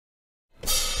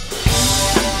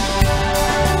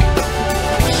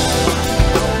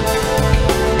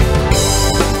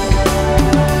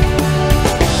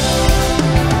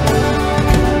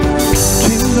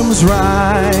Kingdoms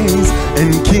rise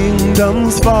and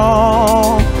kingdoms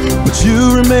fall, but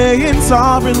you remain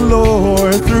sovereign,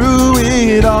 Lord, through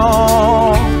it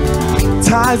all.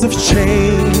 Tides of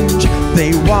change,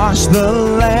 they wash the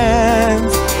land,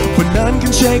 but none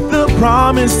can shake the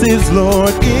promises,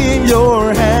 Lord, in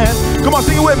your hand. Come on,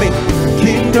 sing it with me.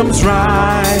 Kingdoms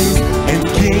rise and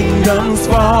kingdoms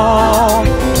fall,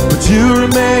 but you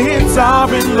remain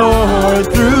sovereign,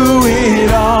 Lord, through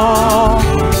it all.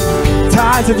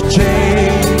 Tides of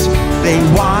change, they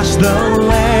wash the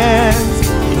land,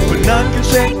 but none can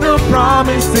shake the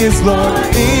promises, Lord,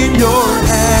 in your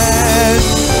hand.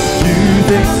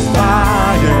 You've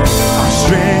expired, our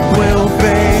strength will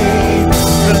fade.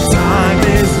 The time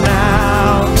is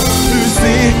now to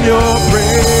sing your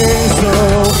praise. So,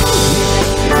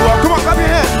 oh, come on, clap your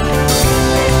hands.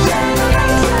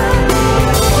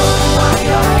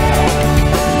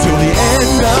 Till the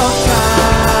end of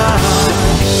time,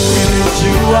 we lift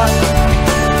you up.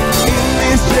 In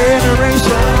this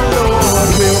generation, Lord,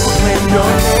 we'll proclaim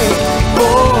your name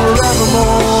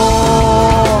forevermore.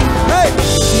 Hey!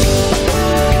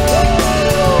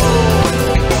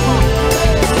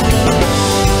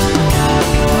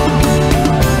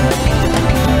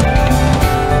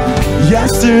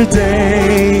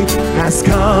 Yesterday has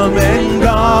come and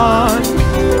gone,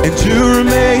 and you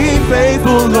remain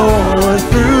faithful, Lord,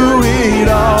 through it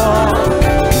all.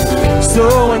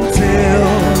 So until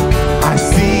I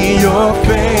see your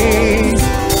face,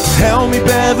 help me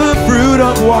bear the fruit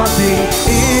of walking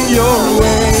in your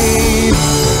ways.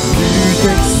 Youth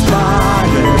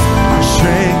expires, our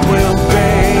strength will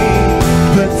fade.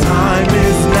 The time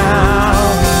is now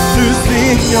to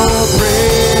sing your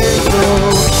praise. So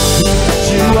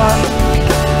you are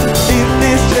in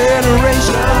this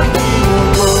generation, we will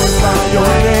glorify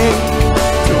your name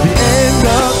till the end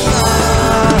of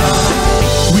time.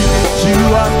 We lift you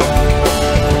up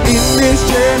in this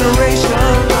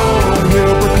generation, Lord,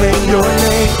 we'll proclaim your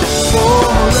name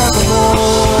forevermore.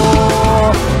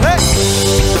 Hey!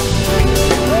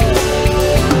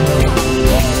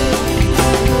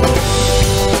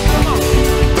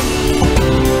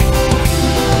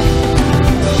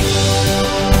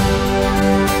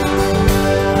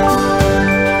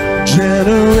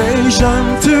 Generation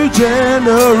to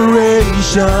generation,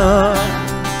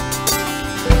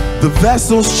 the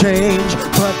vessels change,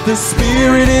 but the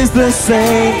Spirit is the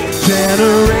same.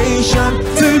 Generation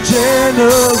to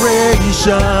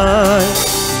generation,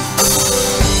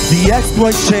 the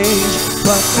exploits change,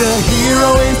 but the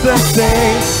hero is the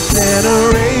same.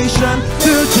 Generation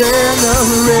to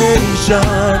generation,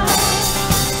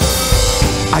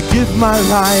 I give my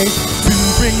life to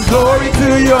bring glory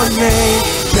to your name.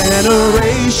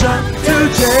 Generation to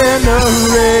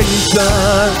generation,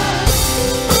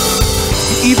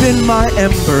 even my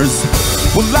embers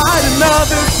will light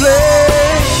another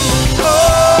flame. Oh,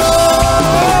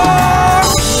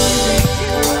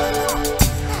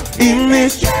 in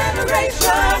this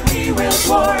generation we will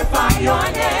glorify your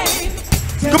name.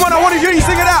 Come on, I want to hear you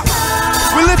sing it out.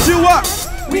 We lift you up.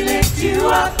 We lift you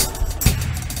up.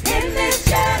 In this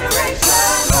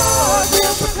generation, Lord,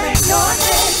 we'll proclaim your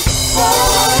name.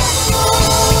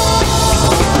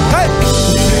 Hey!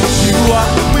 We lift you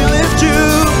up, we lift you.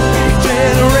 In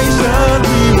generation,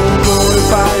 we will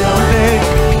glorify your name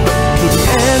to the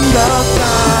end of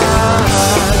time.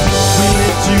 We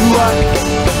lift you up.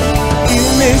 In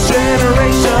this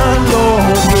generation,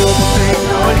 Lord, we'll proclaim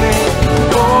your name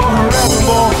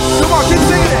forevermore. Come on, keep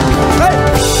singing it. Hey!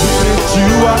 We lift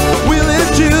you up, we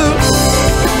lift you.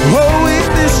 Oh, in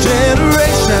this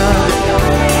generation,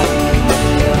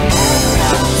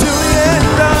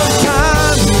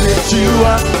 you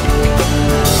up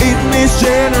in this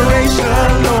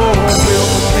generation, Lord, we'll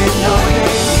proclaim your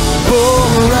name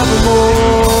forevermore.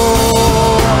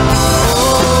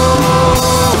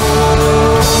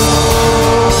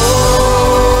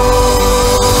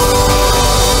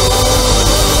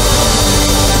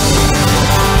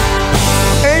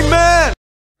 Amen.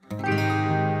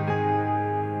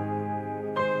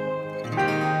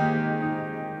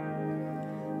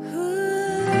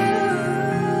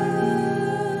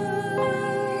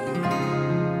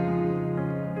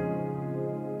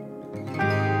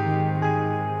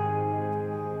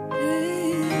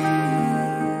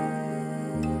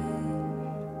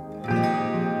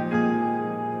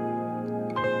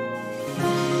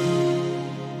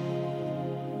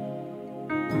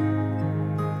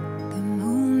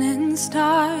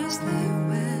 Stars they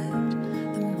wept,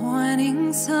 the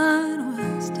morning sun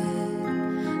was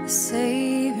dead, the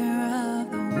Savior of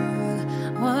the world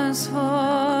was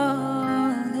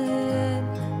fallen.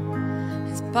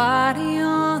 His body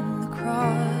on the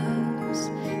cross,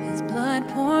 his blood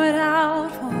poured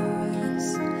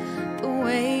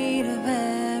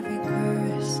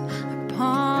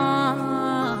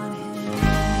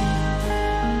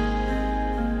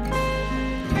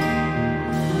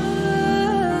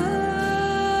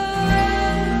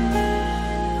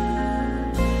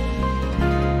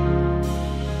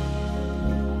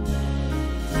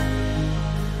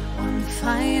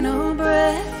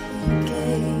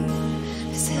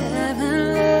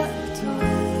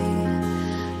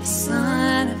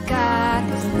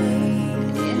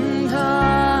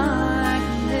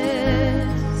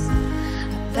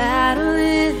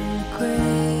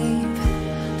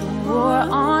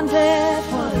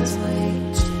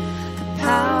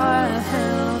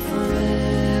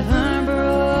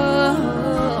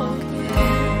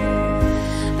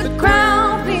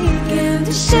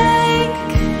to shake,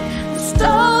 the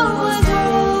stone was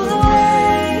rolled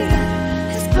away.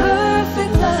 His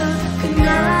perfect love could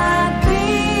not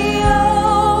be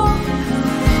overcome.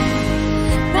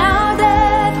 Now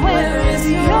death, where is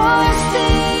your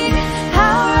sting?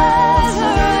 How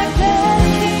resurrected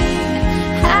King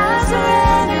has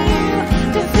rendered you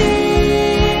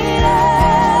defeated.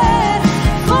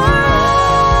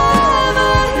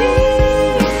 Forever He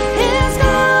is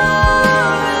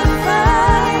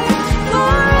glorified.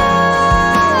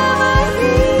 Forever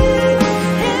He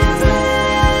is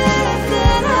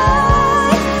lifted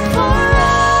high.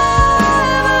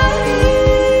 Forever He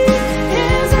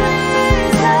is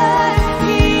risen.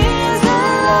 He is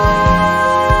alive.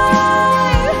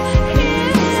 He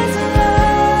is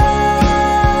alive.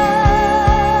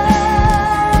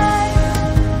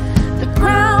 The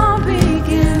ground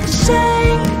began to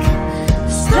shake. The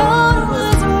stone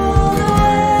was rolled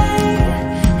away.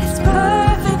 His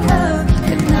perfect love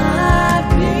could not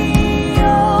be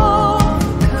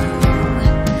overcome.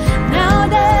 Now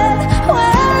death,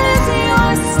 where is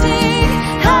your sting?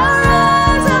 Our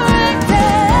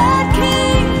resurrected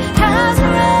King has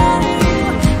rendered you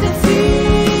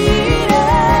defeated.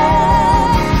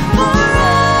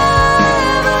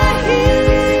 Forever He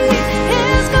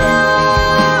is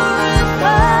glorified.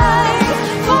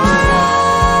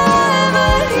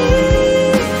 Forever He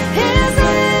is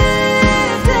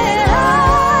lifted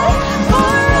high.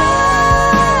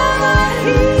 Forever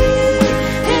He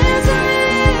is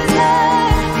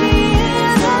risen. He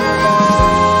is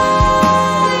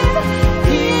alive.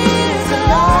 He is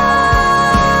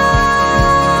alive.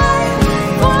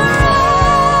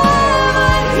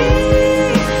 Forever He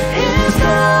is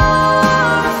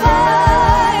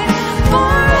glorified.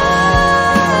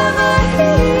 Forever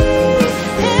He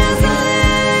is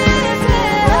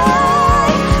lifted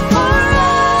high.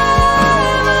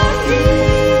 Forever He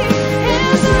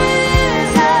is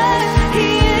risen. He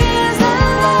is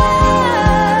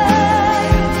alive.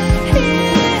 He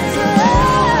is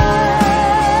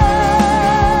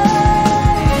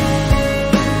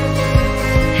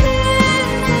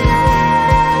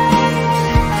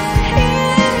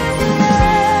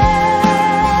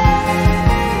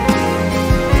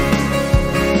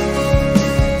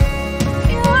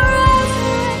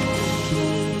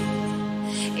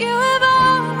You have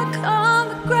overcome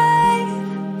the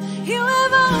grave. You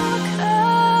have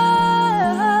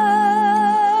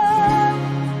overcome.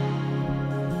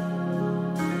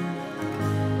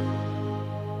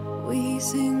 We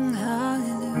sing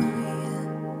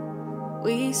hallelujah.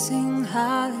 We sing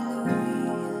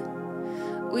hallelujah.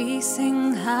 We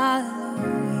sing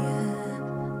hallelujah.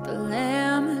 The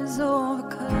Lamb is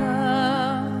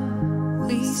overcome.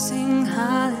 We sing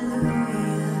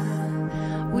hallelujah.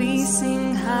 We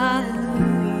sing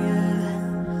hallelujah.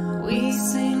 We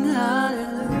sing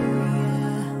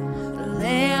hallelujah. The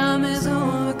Lamb is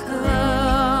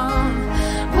overcome.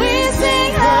 We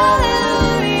sing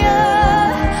hallelujah.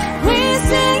 We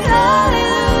sing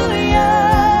hallelujah.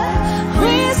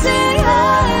 We sing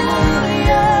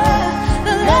hallelujah.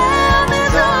 The Lamb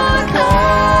is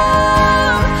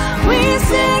overcome. We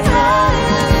sing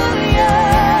hallelujah.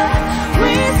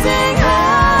 We sing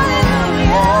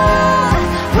hallelujah.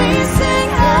 We sing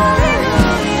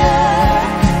hallelujah.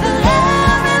 The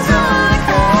Lamb is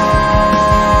overcome.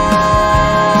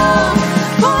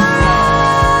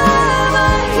 Forever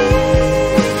He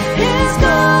is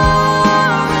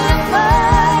glorified.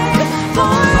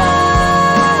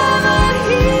 Forever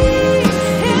He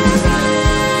is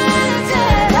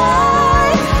lifted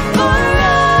high.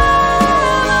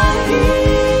 Forever He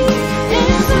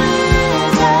is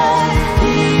risen.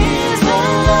 He is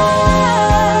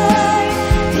alive.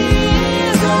 He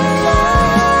is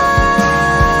alive.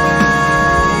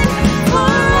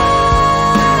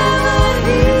 Forever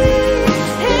He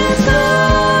is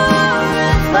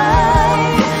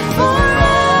glorified.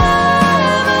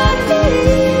 Forever He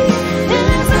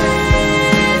is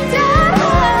lifted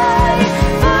high.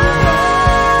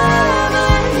 Forever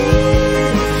He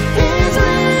is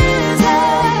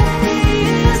risen. He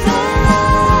is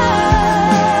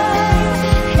alive.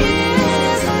 He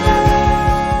is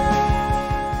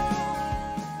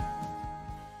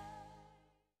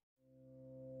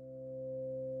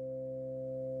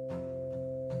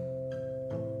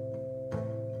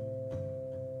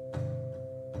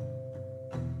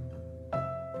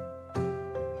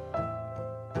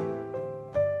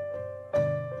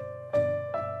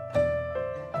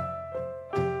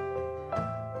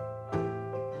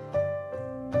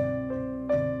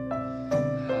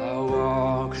I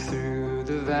walk through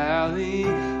the valley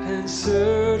and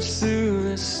search through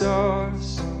the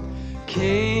stars.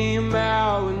 Came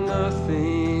out with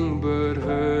nothing but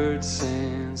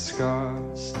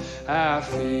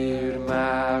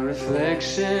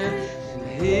reflection and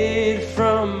hid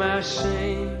from my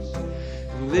shame.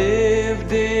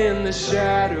 Lived in the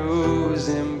shadows,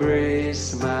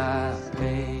 embraced my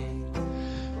pain.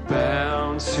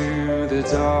 Bound to the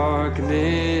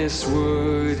darkness,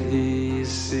 would he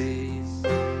see?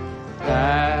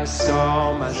 Past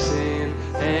all my sin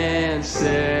and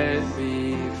set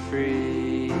me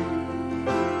free.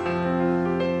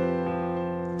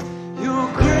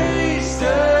 Your grace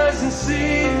doesn't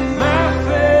see my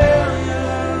failures.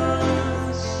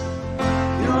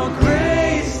 Your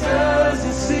grace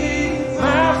doesn't see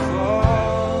my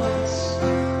faults.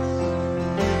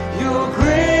 Your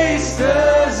grace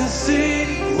doesn't see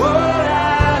what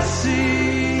I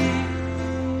see.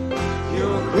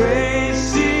 Your grace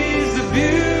sees the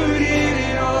beauty in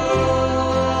it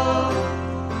all.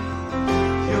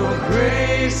 Your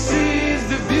grace sees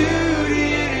the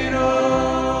beauty in it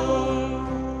all.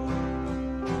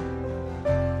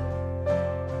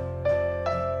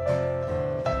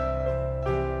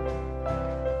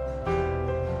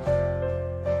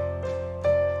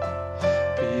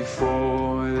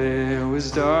 Before there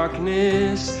was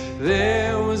darkness,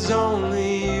 there was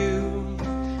only you.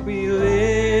 We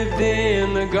lived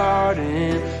in the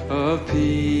garden of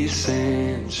peace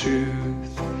and truth.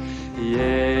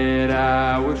 Yet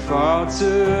I would falter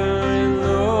and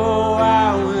though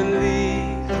I would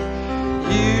leave,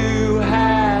 you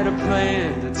had a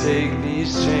plan to take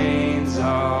these chains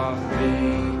off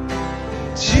me.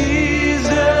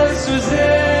 Jesus was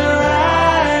there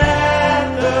right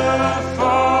at the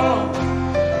fall,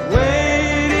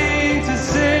 waiting to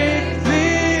save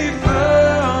me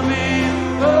from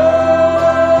it all.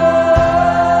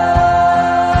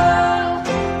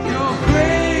 Your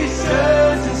grace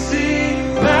doesn't see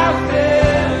my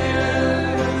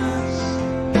failures.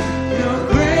 Your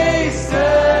grace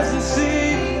doesn't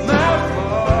see my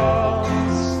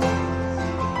faults.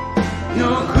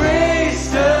 Your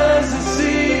grace doesn't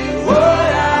see what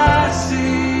I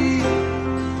see.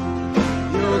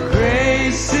 Your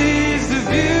grace sees the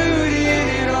beauty in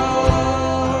it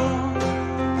all.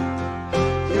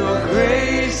 Your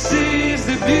grace sees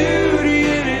the beauty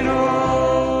in it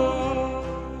all.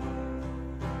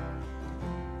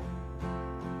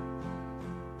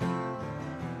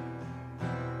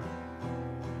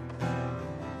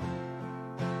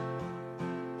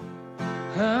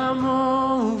 I'm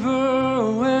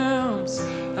overwhelmed.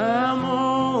 I'm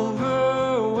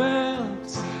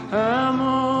overwhelmed. I'm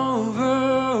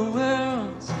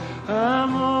overwhelmed.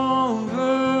 I'm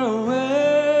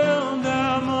overwhelmed.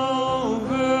 I'm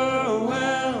overwhelmed.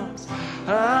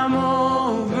 I'm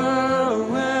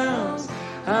overwhelmed.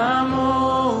 I'm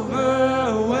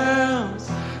overwhelmed.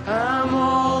 I'm overwhelmed. I'm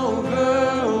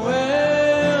overwhelmed.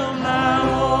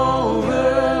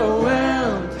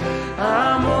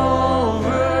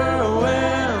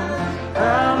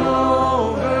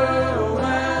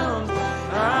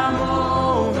 I'm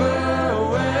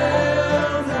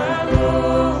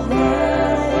overwhelmed.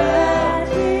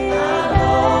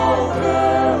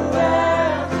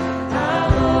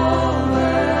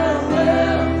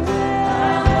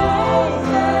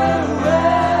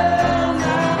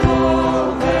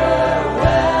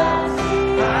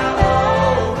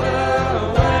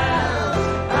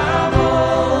 overwhelmed. I'm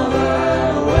overwhelmed.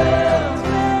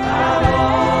 I'm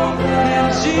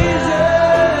overwhelmed.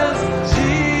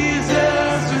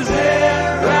 Jesus was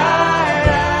there right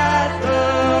at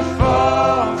the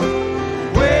fall,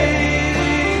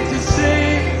 waiting to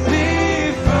save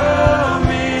me from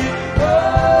it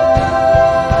all.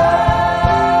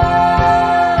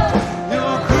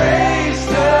 Your grace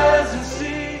doesn't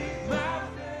see my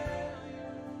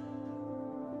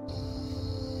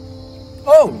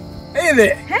Oh, hey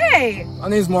there! Hey! My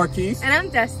name is Marquise. And I'm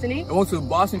Destiny. I went to the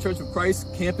Boston Church of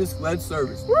Christ campus-led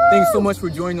service. Woo! Thank you so much for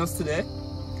joining us today.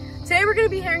 Today we're going to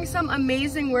be hearing some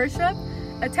amazing worship,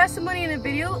 a testimony and a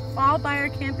video, all by our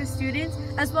campus students,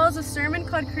 as well as a sermon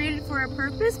called Created for a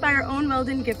Purpose by our own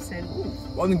Weldon Gibson.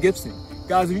 Weldon Gibson.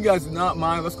 Guys, if you guys do not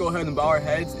mind, let's go ahead and bow our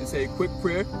heads and say a quick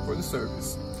prayer for the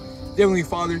service. Dear Heavenly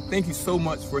Father, thank you so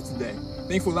much for today.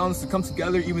 Thank you for allowing us to come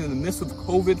together even in the midst of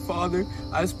COVID, Father.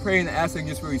 I just pray and ask that you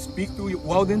just really speak through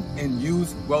Weldon and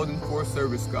use Weldon for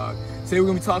service, God. Today we're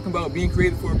going to be talking about being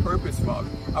created for a purpose, Father.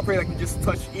 I pray that I can just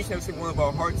touch each and every single one of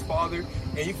our hearts, Father,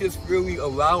 and you can just really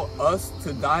allow us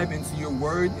to dive into your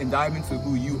word and dive into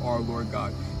who you are, Lord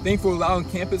God. Thank you for allowing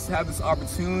campus to have this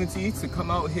opportunity to come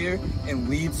out here and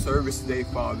lead service today,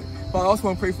 Father. Father, I also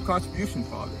want to pray for contribution,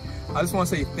 Father. I just want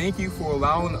to say thank you for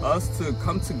allowing us to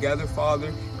come together,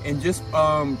 Father, and just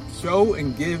show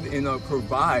and give and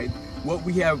provide what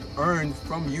we have earned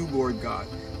from you, Lord God.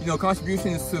 You know, contribution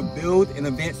is to build and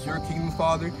advance your kingdom,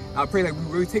 Father. I pray that we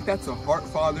really take that to heart,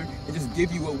 Father, and just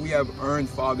give you what we have earned,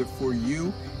 Father, for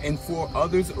you and for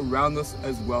others around us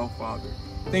as well, Father.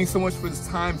 Thanks so much for this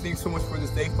time. Thanks so much for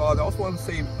this day, Father. I also want to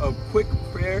say a quick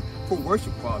prayer for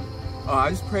worship, Father.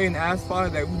 I just pray and ask, Father,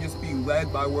 that we just be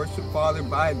led by worship, Father,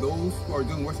 by those who are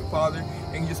doing worship, Father,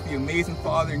 and just be amazing,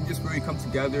 Father, and just really come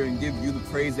together and give you the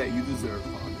praise that you deserve,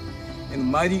 Father. In the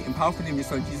mighty and powerful name of your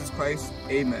Son, Jesus Christ,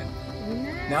 amen.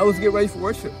 Now let's get ready for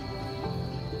worship.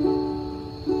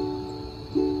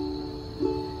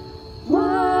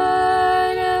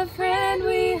 What a friend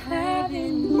we have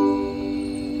in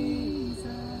Jesus.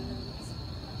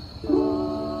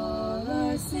 All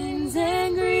our sins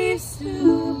and griefs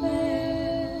to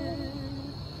bear.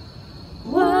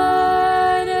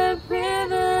 What a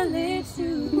privilege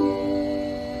to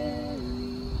carry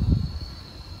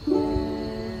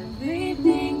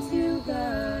everything to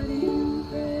God in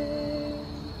prayer.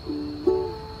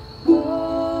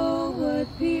 Oh, what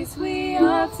peace we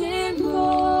often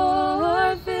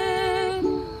forfeit.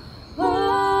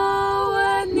 Oh,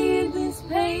 what needless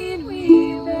pain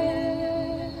we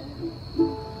bear.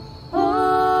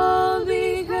 All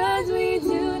because we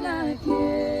do not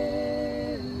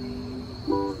carry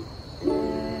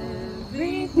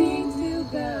everything to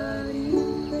God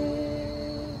in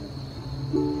prayer.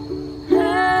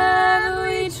 Have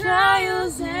we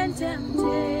trials and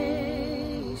temptations?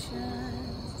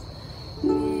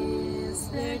 Is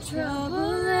there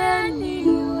trouble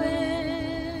anywhere?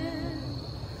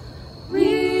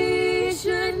 We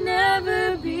should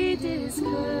never be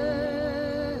discouraged.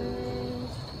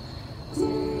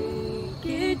 Take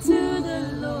it to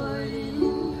the Lord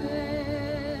in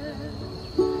prayer.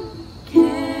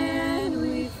 Can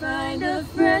we find a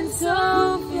friend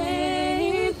so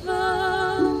faithful,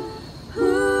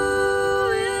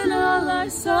 who in all our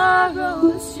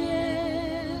sorrows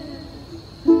share?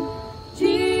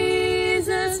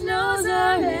 Jesus knows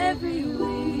our every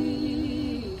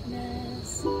weakness.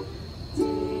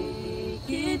 Take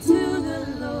it to the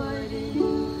Lord in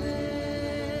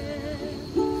prayer.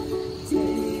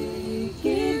 Take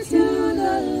it to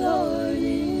the Lord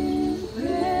in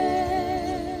prayer.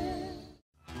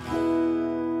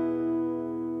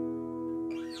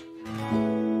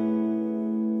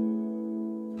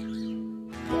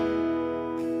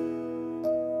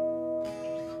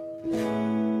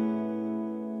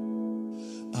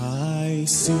 I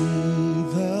see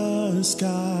the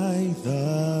sky,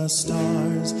 the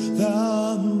stars,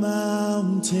 the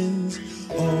mountains,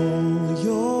 all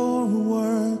your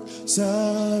work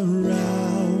surrounding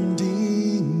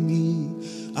me.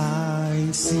 I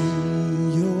see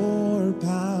your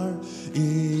power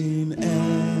in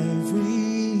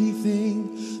everything,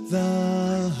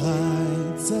 the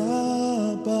heights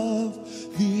above,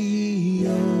 the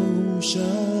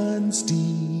oceans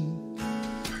deep.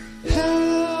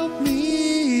 Help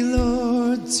me,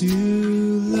 Lord, to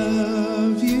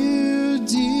love you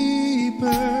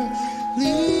deeper.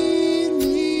 Lead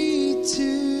me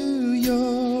to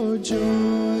your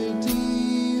joy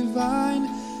divine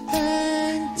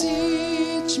and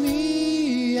teach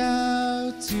me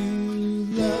how to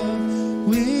love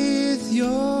with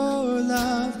your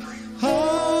love,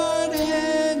 heart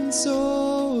and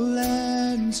soul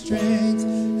and strength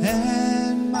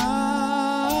and mind.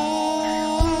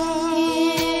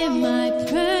 Hear my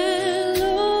prayer,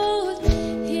 Lord.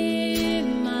 Hear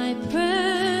my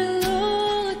prayer,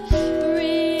 Lord.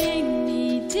 Bring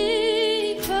me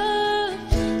deeper.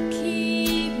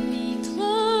 Keep me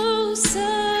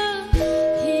closer.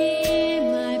 Hear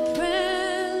my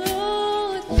prayer,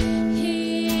 Lord.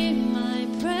 Hear my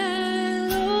prayer,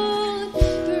 Lord.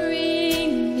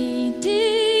 Bring me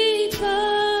deeper.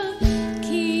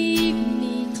 Keep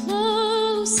me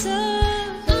closer.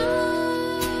 I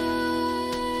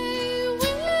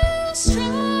will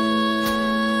strive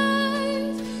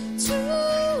to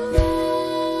love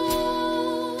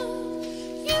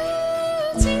you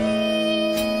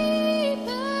deeper.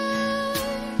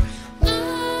 I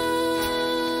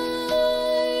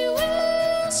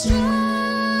will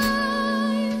strive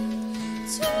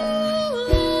to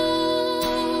love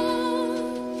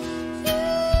you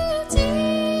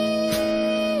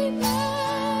deeper.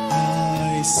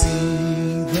 I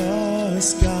see the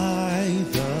sky,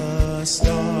 the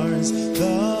stars,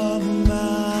 the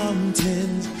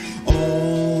mountains,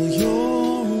 all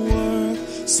your work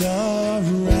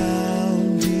surrounding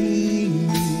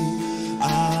me.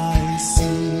 I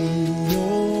see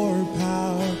your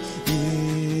power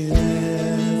in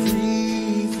every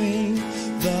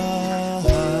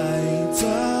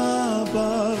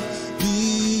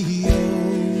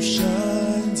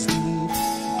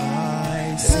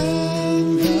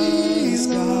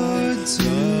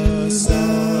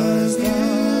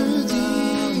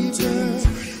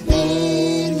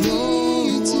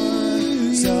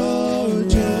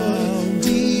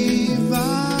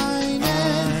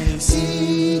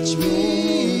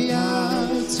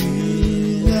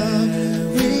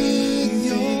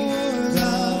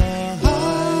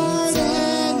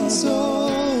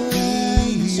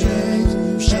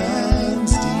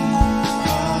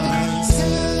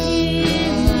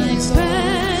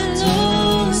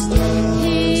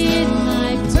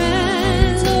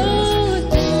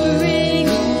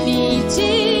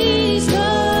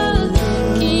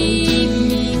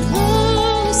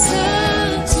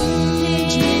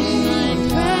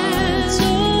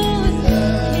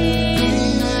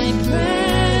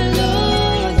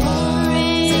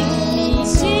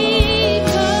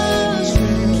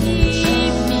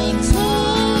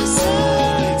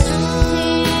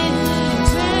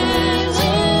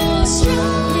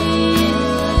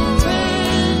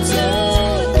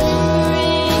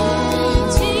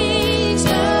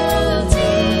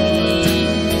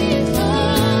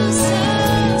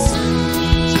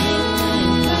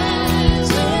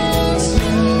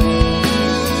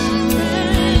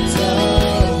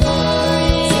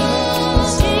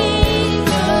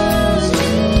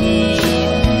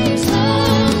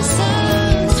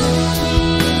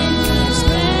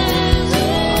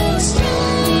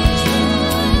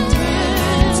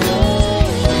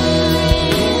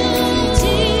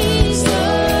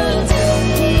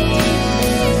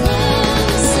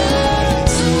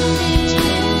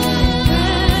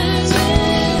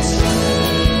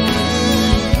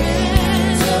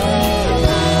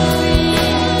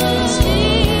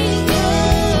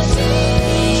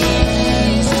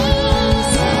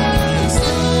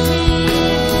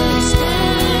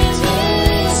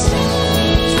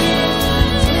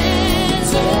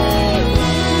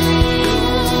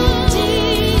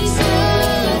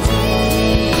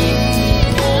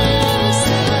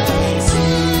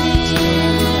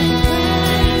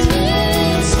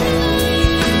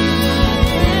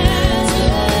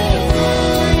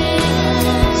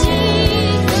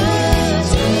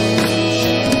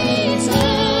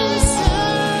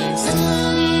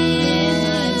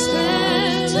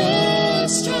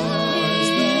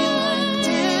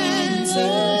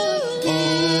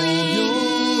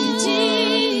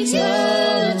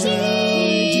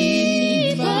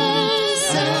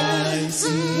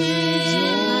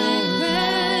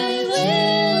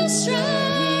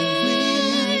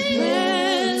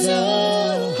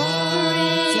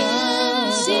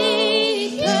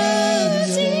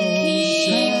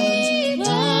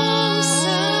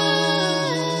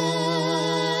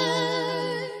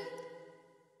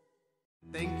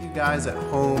guys at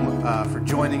home for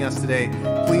joining us today.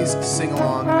 Please sing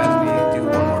along as we do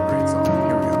one more great song.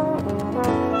 Here we go.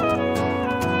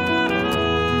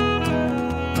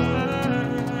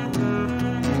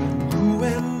 Who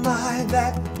am I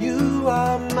that you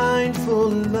are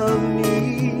mindful of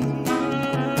me,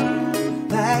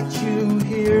 that you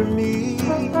hear me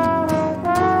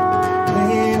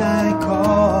when I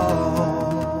call?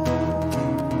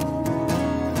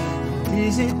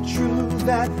 Is it true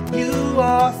that you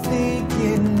are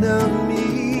thinking of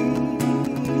me?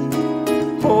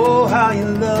 Oh, how you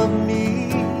love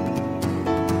me.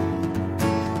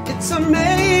 It's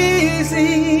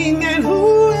amazing. And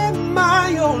who am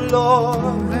I, oh Lord?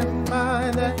 Who am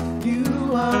I that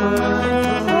you are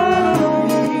mindful of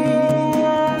me,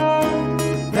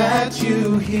 that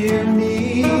you hear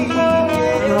me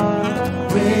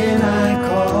when I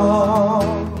call?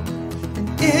 And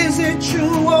is it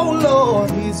true, oh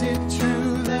Lord? Is it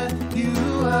true that you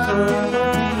are thinking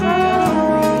of me?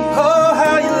 Oh,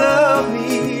 how you love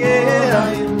me, yeah. Oh,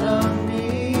 how you love me.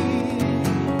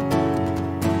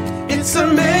 It's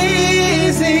amazing.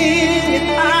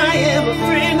 I am a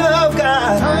friend of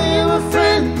God. I am a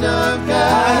friend of God.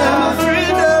 I am a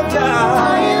friend of God.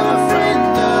 I am a friend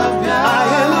of God. I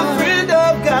am a friend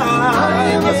of God. I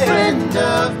am a friend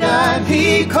of God.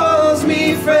 He calls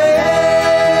me friend.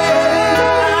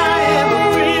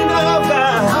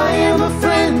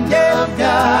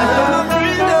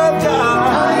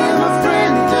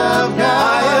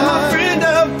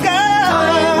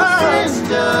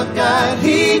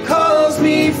 He calls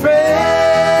me friend.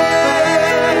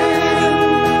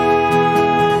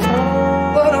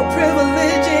 What a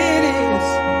privilege it is.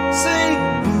 Sing,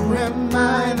 who am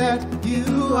I that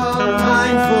you are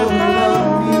mindful of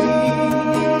me?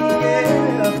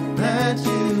 Yeah, that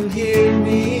you hear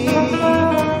me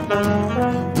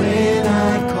when I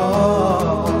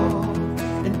call.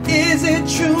 And is it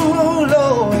true, oh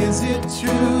Lord? Is it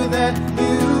true that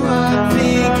you are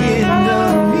thinking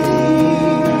of me?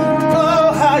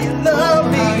 You love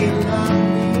me.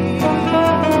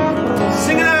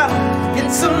 Sing it out.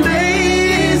 It's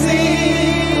amazing.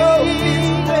 Oh, it's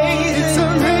amazing. It's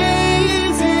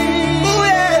amazing. Oh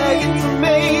yeah, it's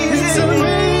amazing. It's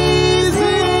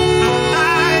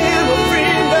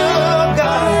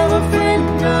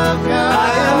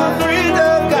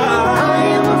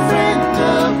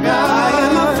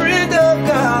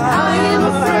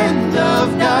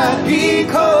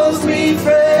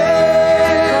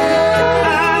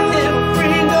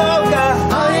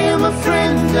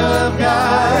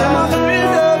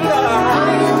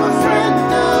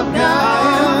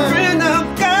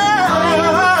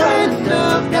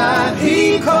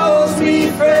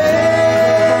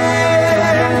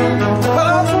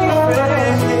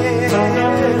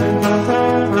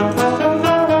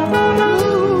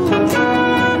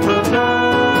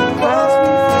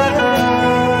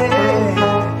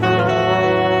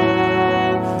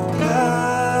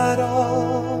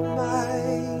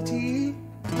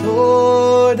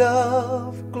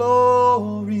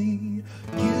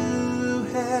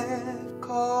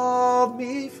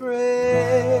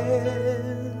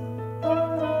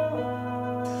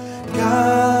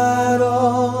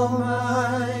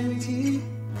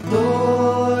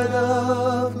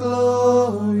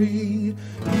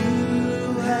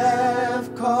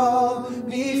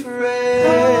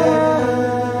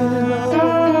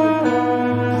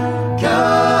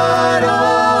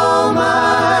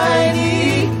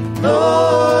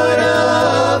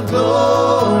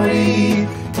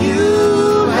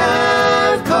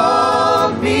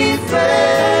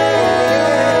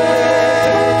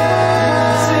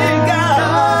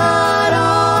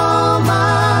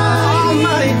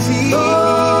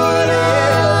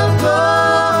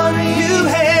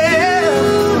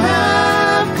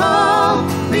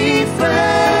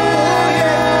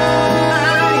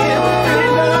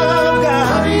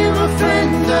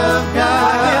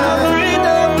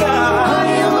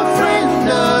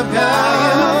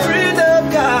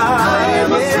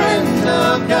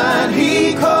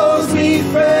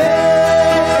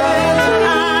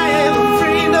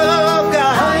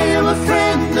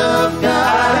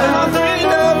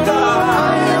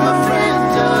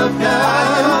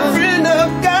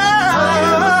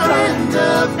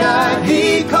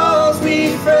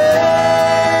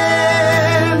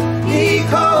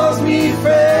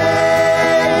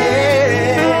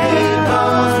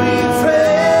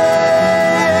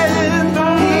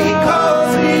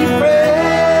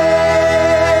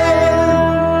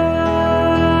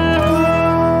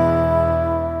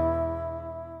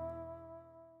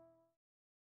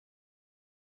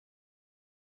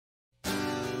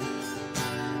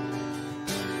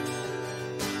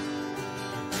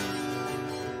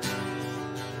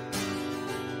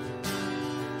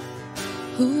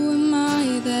Who am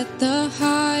I that the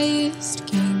highest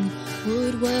King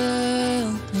would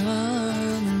welcome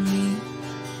me?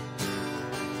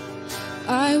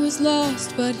 I was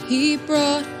lost, but he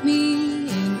brought me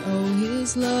in. Oh,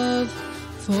 his love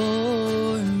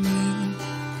for me.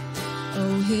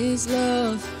 Oh, his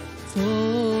love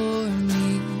for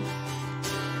me.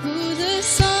 Who the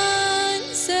Son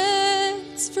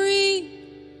sets free,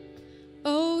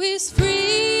 oh, is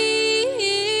free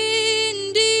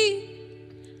indeed.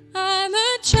 I'm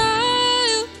a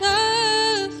child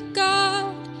of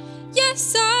God,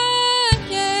 yes I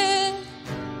am.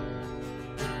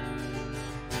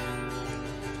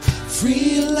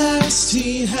 Free at last,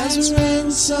 he has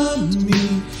ransomed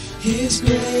me. His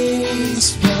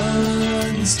grace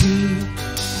runs deep.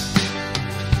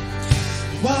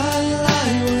 While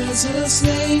I was a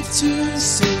slave to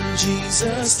sin,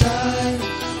 Jesus died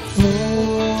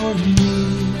for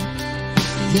me.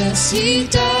 Yes, he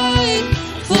died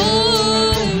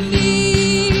for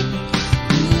me.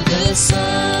 Who the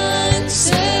Son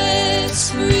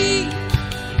sets free,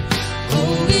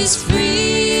 oh, is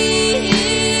free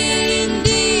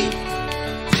indeed.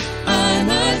 I'm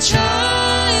a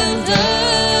child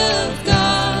of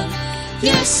God,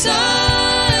 yes I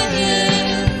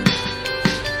am.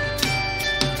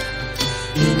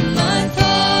 In my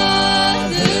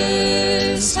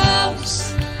Father's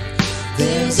house,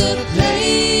 there's a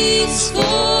place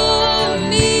for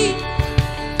me.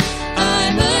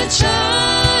 I'm a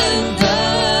child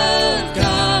of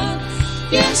God,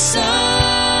 yes I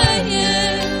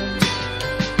am.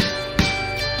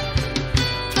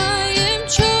 I am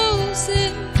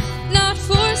chosen, not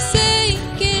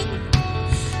forsaken.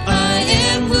 I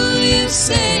am who you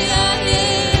say I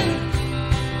am.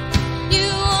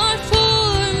 You are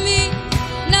for me,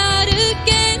 not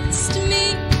against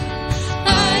me.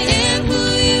 I am who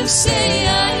you say I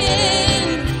am.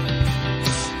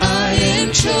 I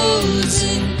am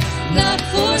chosen, not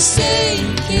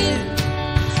forsaken.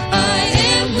 I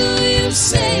am who you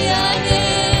say I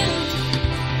am.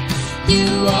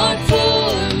 You are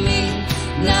for me,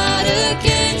 not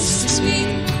against me.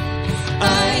 I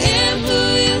am who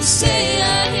you say I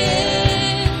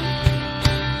am.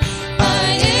 I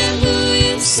am who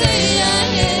you say I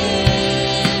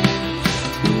am.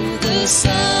 Who the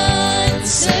Son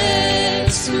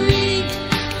sets free,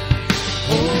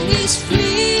 oh, is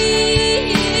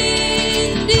free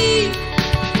indeed.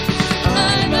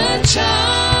 I'm a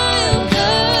child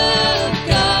of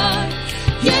God,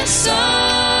 yes I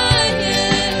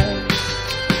am.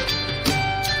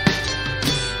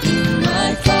 In my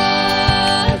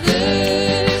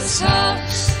Father's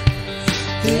house,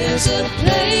 there's a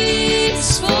place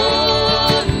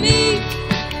for me.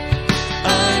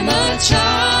 I'm a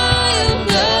child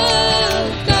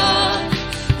of God,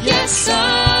 yes I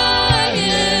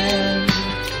am.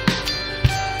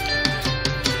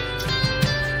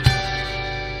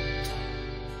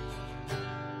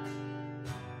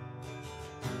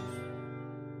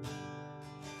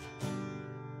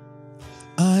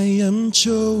 I am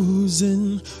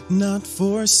chosen, not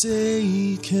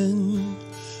forsaken.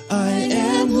 I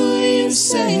am who you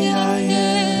say I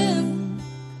am.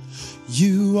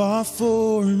 You are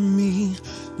for me,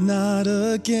 not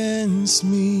against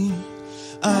me.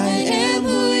 I am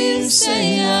who you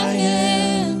say I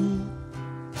am.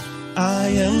 I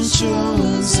am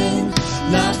chosen,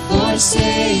 not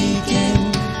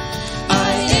forsaken.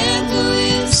 I am who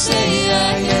you say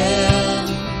I am.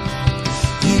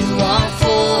 You are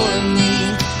for me,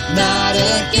 not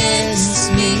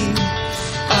against me.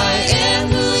 I am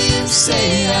who you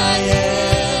say I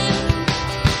am.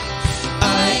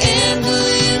 I am who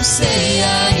you say I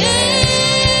am.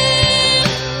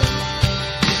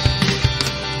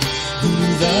 Who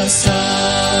the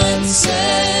Son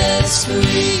sets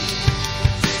free,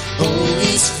 oh,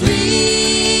 is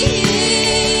free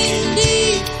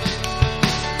indeed.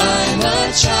 I'm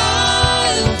a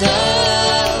child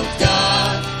of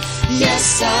God,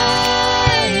 yes I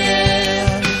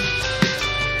am.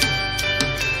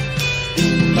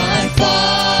 In my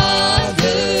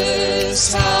Father's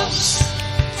house,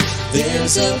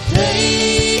 there's a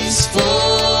place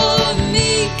for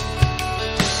me.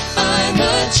 I'm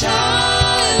a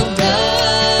child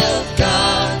of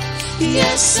God,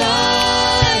 yes I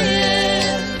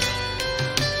am.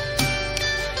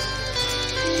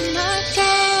 In my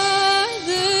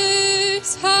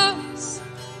Father's house,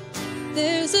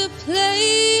 there's a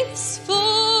place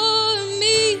for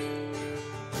me.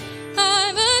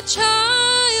 I'm a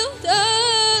child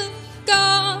of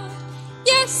God,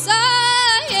 yes I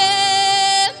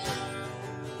am.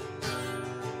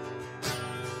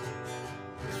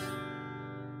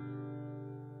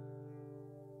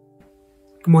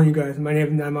 Good morning, you guys. My name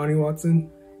is Naimani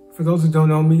Watson. For those who don't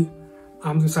know me,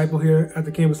 I'm a disciple here at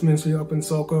the campus ministry up in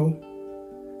SOCO,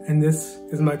 and this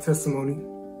is my testimony.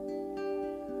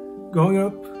 Growing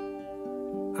up,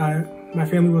 my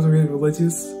family wasn't really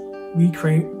religious.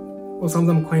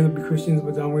 Sometimes claim to be Christians,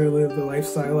 but don't really live the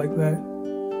lifestyle like that.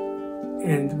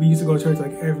 And we used to go to church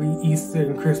like every Easter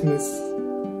and Christmas.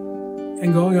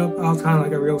 And growing up, I was kind of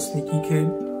like a real sneaky kid.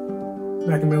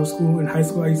 Back in middle school, in high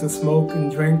school, I used to smoke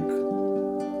and drink,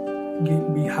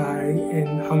 be high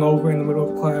and hungover in the middle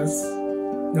of class,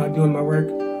 not doing my work.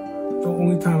 The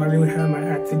only time I really had my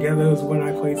act together was when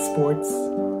I played sports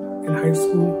in high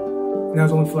school. And that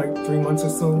was only for like 3 months or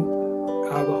so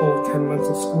out of the whole 10 months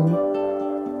of school.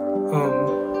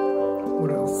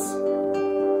 What else?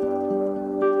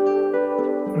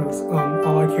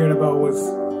 All I cared about was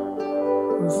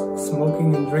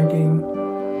smoking and drinking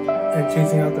and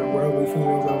chasing out the worldly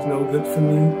females that was no good for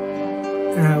me.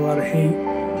 And I had a lot of hate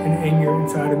and anger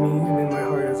inside of me and in my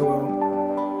heart as well.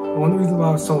 One of the reasons why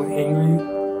I was so angry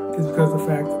is because of the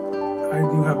fact I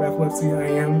do have epilepsy. I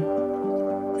am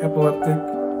epileptic,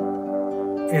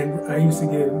 and I used to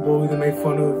get bullied and made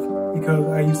fun of because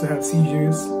I used to have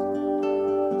seizures.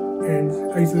 And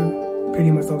I used to pity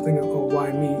myself thinking, oh,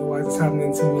 why me? Why is this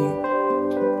happening to me?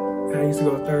 And I used to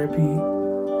go to therapy.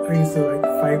 I used to like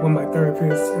fight with my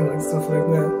therapist and like stuff like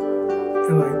that.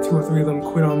 And like 2 or 3 of them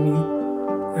quit on me.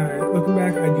 And looking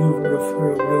back, I do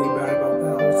feel really bad about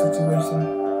that whole situation.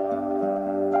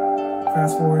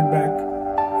 Fast forward back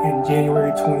in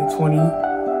January 2020,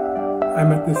 I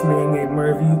met this man named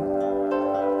Murphy.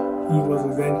 He was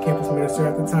a Zen campus minister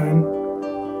at the time.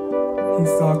 He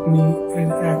stalked me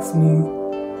and asked me,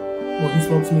 he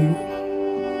spoke to me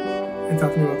and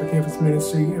talked to me about the campus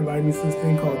ministry, invited me to this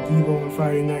thing called Devo on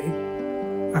Friday night.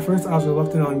 At first I was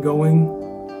reluctant on going,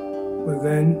 but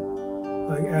then,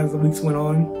 like as the weeks went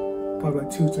on, probably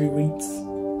like 2 or 3 weeks,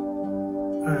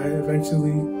 I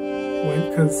eventually went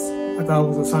because I thought it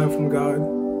was a sign from God.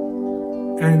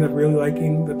 I ended up really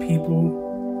liking the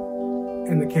people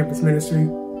in the campus ministry.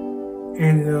 I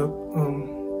ended up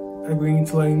agreeing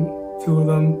to letting 2 of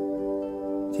them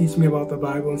teach me about the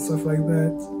Bible and stuff like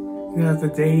that. And as the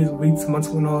days, weeks, months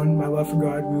went on, my love for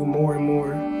God grew more and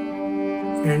more.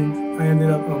 And I ended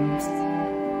up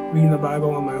reading the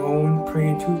Bible on my own,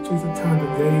 praying 2 or 3 times a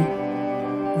day,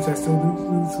 which I still do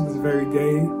to this very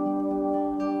day.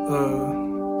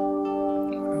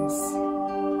 What else?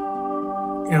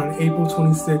 And on April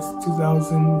 26,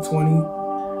 2020,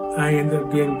 I ended up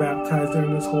getting baptized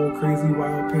during this whole crazy,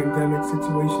 wild pandemic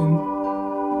situation.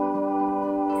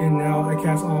 And now I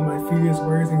cast all my fears,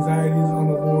 worries, anxieties on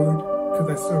the Lord because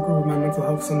I struggle with my mental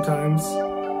health sometimes.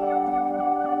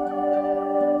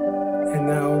 And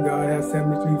now God has set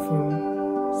me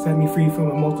free from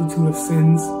a multitude of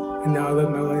sins, and now I live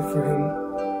my life for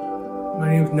Him. My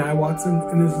name is Nye Watson,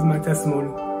 and this is my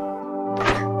testimony.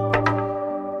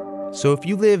 So if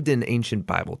you lived in ancient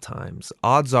Bible times,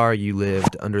 odds are you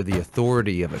lived under the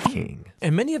authority of a king.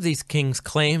 And many of these kings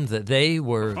claimed that they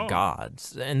were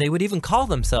gods, and they would even call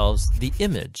themselves the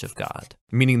image of God.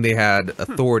 Meaning they had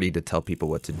authority to tell people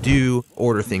what to do,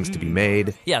 order things to be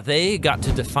made. Yeah, they got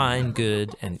to define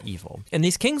good and evil. And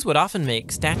these kings would often make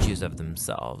statues of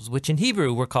themselves, which in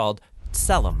Hebrew were called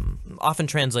tselem, often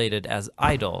translated as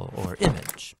idol or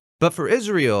image. But for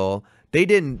Israel, they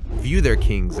didn't view their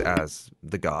kings as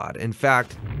the God. In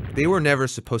fact, they were never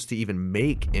supposed to even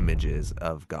make images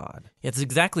of God. It's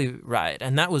exactly right,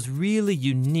 and that was really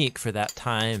unique for that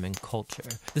time and culture.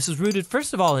 This is rooted,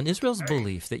 first of all, in Israel's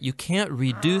belief that you can't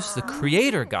reduce the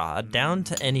Creator God down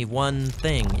to any one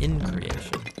thing in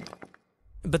creation.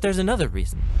 But there's another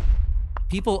reason.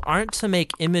 People aren't to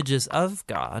make images of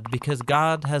God because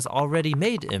God has already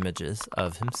made images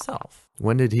of Himself.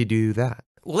 When did He do that?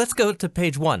 Well, let's go to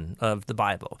page 1 of the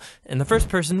Bible. And the first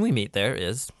person we meet there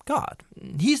is God.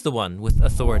 He's the one with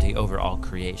authority over all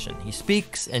creation. He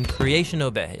speaks and creation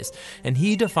obeys, and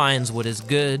He defines what is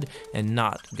good and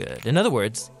not good. In other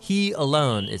words, He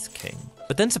alone is king.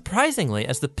 But then surprisingly,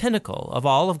 as the pinnacle of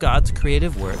all of God's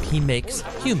creative work, He makes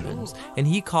humans, and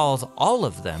He calls all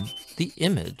of them the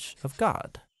image of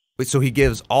God. So He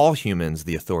gives all humans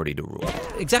the authority to rule.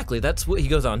 Exactly, that's what He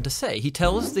goes on to say. He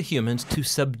tells the humans to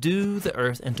subdue the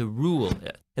earth and to rule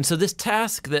it. And so this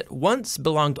task that once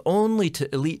belonged only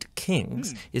to elite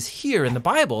kings is here in the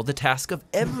Bible the task of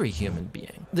every human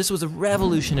being. This was a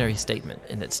revolutionary statement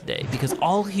in its day because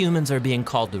all humans are being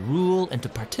called to rule and to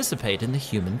participate in the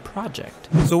human project.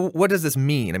 So what does this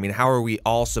mean? I mean, how are we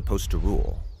all supposed to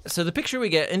rule? So the picture we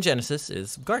get in Genesis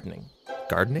is gardening.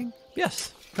 Gardening?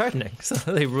 Yes. gardening. So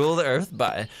they rule the earth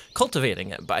by cultivating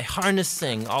it, by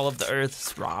harnessing all of the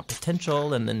earth's raw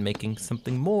potential and then making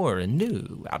something more and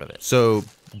new out of it. So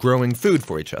growing food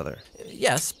for each other.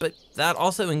 Yes, but that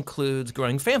also includes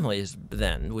growing families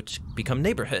then, which become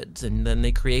neighborhoods, and then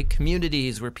they create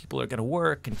communities where people are going to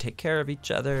work and take care of each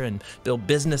other and build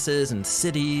businesses and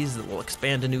cities that will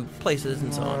expand to new places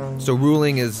and so on. So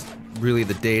ruling is really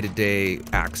the day-to-day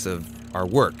acts of our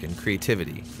work and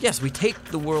creativity. Yes, we take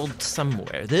the world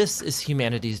somewhere. This is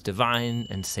humanity's divine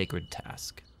and sacred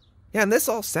task. Yeah, and this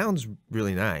all sounds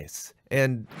really nice.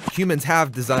 And humans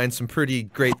have designed some pretty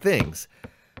great things.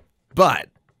 But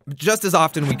just as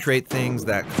often we create things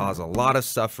that cause a lot of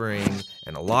suffering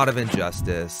and a lot of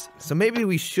injustice. So maybe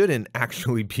we shouldn't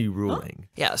actually be ruling.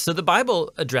 Yeah, so the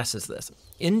Bible addresses this.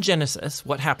 In Genesis,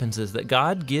 what happens is that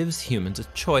God gives humans a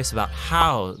choice about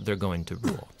how they're going to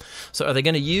rule. So are they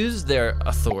going to use their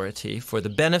authority for the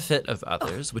benefit of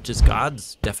others, which is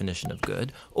God's definition of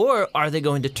good, or are they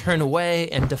going to turn away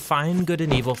and define good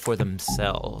and evil for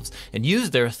themselves and use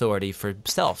their authority for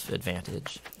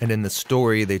self-advantage? And in the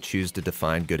story, they choose to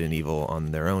define good and evil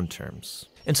on their own terms.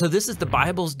 And so this is the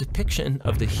Bible's depiction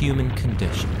of the human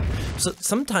condition. So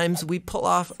sometimes we pull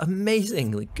off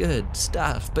amazingly good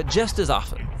stuff, but just as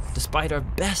often, despite our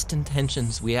best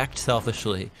intentions, we act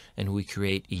selfishly and we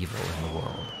create evil in the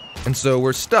world. And so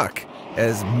we're stuck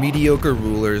as mediocre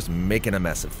rulers making a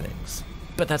mess of things.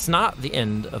 But that's not the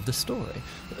end of the story.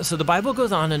 So the Bible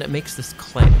goes on and it makes this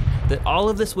claim that all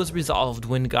of this was resolved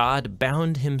when God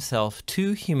bound himself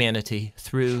to humanity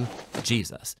through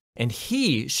Jesus. And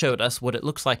he showed us what it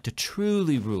looks like to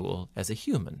truly rule as a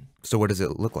human. So what does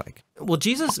it look like? Well,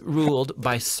 Jesus ruled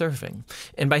by serving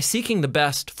and by seeking the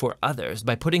best for others,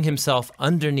 by putting himself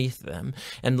underneath them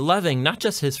and loving not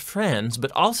just his friends,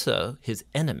 but also his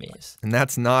enemies. And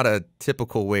that's not a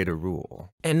typical way to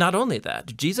rule. And not only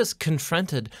that, Jesus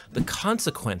confronted the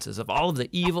consequences of all of the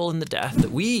evil and the death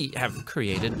that we have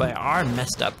created by our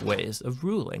messed up ways of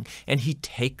ruling. And he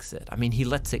takes it. I mean, he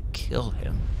lets it kill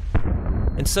him.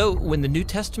 And so when the New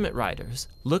Testament writers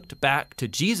looked back to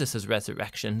Jesus'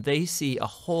 resurrection, they see a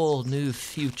whole new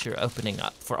future opening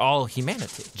up for all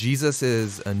humanity. Jesus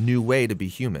is a new way to be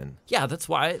human. Yeah, that's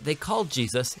why they called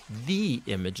Jesus the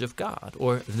image of God,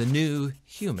 or the new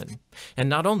human. And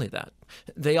not only that,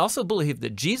 they also believe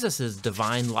that Jesus'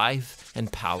 divine life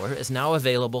and power is now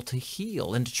available to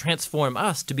heal and to transform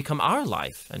us to become our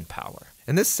life and power.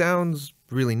 And this sounds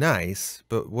really nice,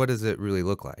 but what does it really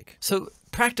look like? So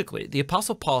practically, the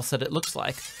Apostle Paul said it looks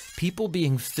like people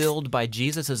being filled by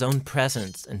Jesus' own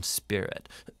presence and spirit,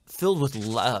 filled with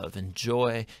love and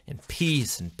joy and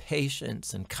peace and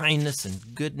patience and kindness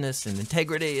and goodness and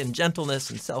integrity and gentleness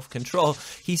and self-control.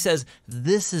 He says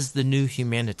this is the new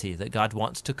humanity that God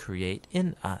wants to create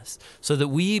in us so that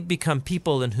we become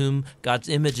people in whom God's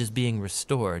image is being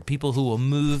restored, people who will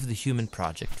move the human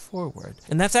project forward.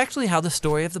 And that's actually how the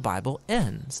story of the Bible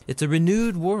ends. It's a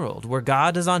renewed world where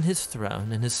God is on his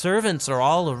throne and his servants are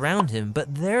all around him,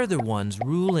 but they're the ones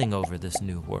ruling over this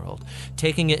new world,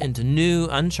 taking it into new,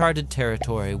 uncharted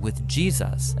territory with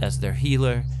Jesus as their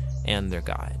healer and their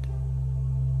guide.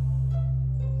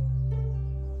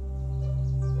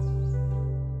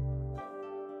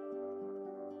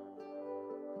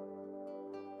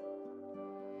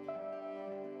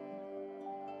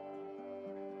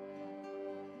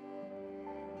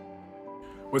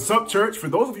 What's up, church? For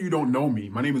those of you who don't know me,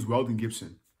 my name is Weldon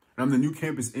Gibson, and I'm the new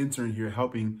campus intern here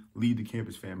helping lead the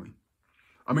campus family.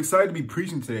 I'm excited to be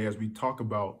preaching today as we talk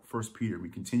about 1 Peter. We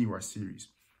continue our series.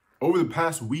 Over the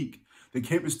past week, the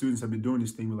campus students have been doing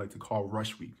this thing we like to call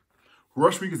Rush Week.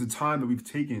 Rush Week is a time that we've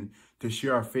taken to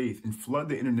share our faith and flood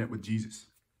the internet with Jesus.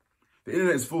 The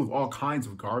internet is full of all kinds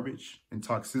of garbage and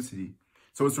toxicity,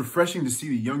 so it's refreshing to see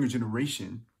the younger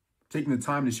generation taking the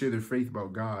time to share their faith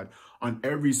about God on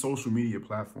every social media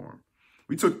platform.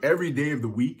 We took every day of the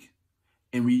week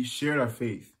and we shared our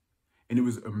faith, and it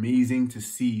was amazing to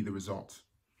see the results.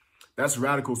 That's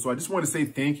radical. So I just want to say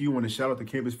thank you. I want to shout out the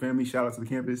campus family. Shout out to the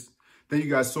campus. Thank you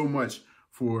guys so much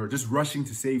for just rushing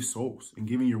to save souls and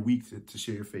giving your week to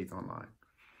share your faith online.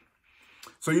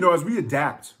 So, as we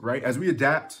adapt, right? As we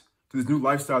adapt to this new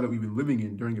lifestyle that we've been living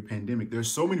in during a pandemic,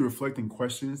 there's so many reflecting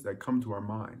questions that come to our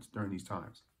minds during these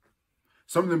times.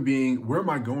 Some of them being, where am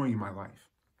I going in my life?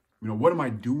 What am I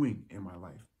doing in my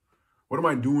life? What am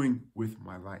I doing with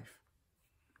my life?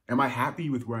 Am I happy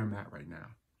with where I'm at right now?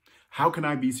 How can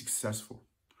I be successful?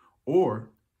 Or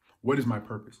what is my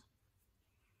purpose?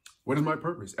 What is my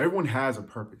purpose? Everyone has a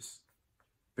purpose.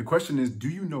 The question is, do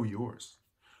you know yours?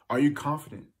 Are you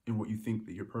confident in what you think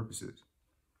that your purpose is?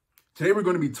 Today, we're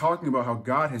going to be talking about how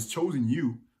God has chosen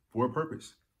you for a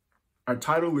purpose. Our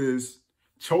title is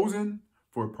Chosen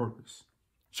for a purpose.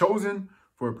 Chosen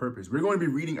for a purpose. We're going to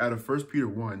be reading out of 1 Peter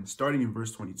 1, starting in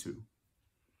verse 22.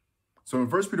 So in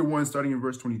 1 Peter 1, starting in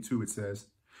verse 22, it says,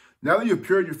 "Now that you have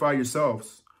purified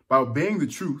yourselves by obeying the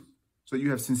truth, so that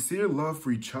you have sincere love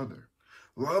for each other,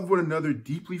 love one another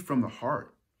deeply from the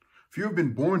heart. For you have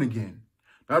been born again,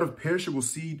 not of perishable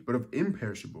seed, but of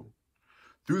imperishable,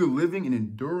 through the living and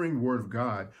enduring word of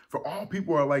God. For all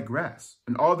people are like grass,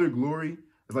 and all their glory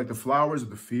is like the flowers of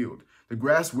the field. The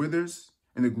grass withers,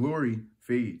 and the glory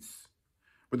fades.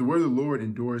 But the word of the Lord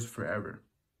endures forever.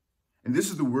 And this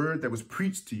is the word that was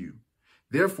preached to you.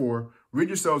 Therefore, rid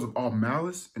yourselves of all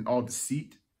malice and all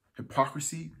deceit,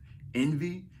 hypocrisy,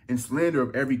 envy, and slander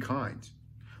of every kind.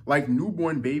 Like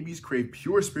newborn babies, crave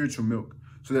pure spiritual milk,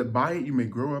 so that by it you may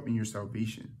grow up in your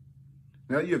salvation.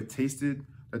 Now that you have tasted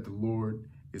that the Lord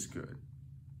is good."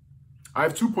 I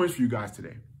have 2 points for you guys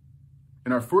today.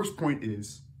 And our first point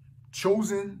is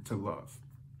chosen to love.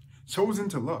 Chosen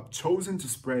to love. Chosen to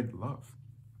spread love.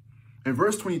 In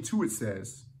verse 22, it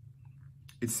says,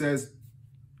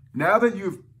 "Now that you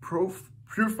have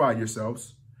purified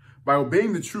yourselves by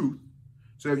obeying the truth,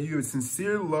 so that you have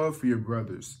sincere love for your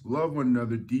brothers, love one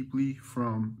another deeply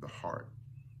from the heart."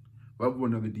 Love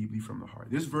one another deeply from the heart.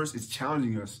 This verse is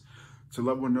challenging us to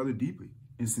love one another deeply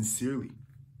and sincerely,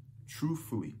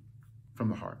 truthfully from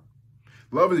the heart.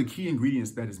 Love is a key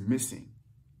ingredient that is missing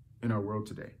in our world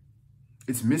today.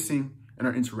 It's missing in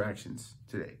our interactions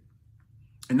today.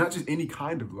 And not just any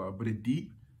kind of love, but a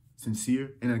deep,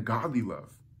 sincere, and a godly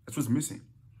love. That's what's missing.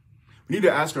 We need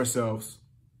to ask ourselves,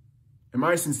 am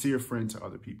I a sincere friend to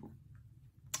other people?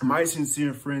 Am I a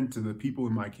sincere friend to the people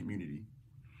in my community?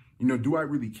 Do I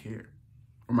really care?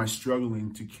 Or am I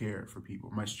struggling to care for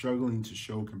people? Am I struggling to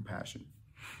show compassion?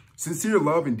 Sincere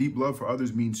love and deep love for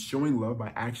others means showing love by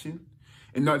action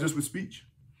and not just with speech.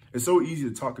 It's so easy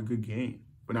to talk a good game,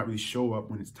 but not really show up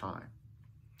when it's time.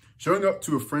 Showing up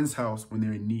to a friend's house when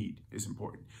they're in need is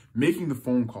important. Making the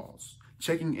phone calls,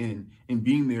 checking in, and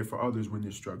being there for others when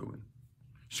they're struggling.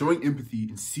 Showing empathy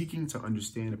and seeking to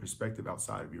understand a perspective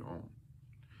outside of your own.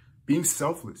 Being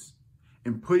selfless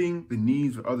and putting the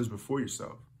needs of others before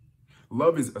yourself.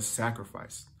 Love is a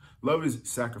sacrifice. Love is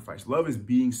sacrifice. Love is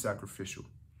being sacrificial.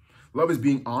 Love is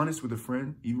being honest with a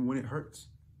friend even when it hurts.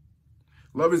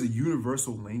 Love is a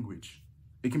universal language.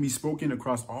 It can be spoken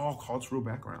across all cultural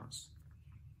backgrounds.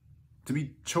 To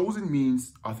be chosen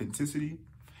means authenticity.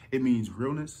 It means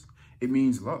realness. It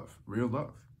means love, real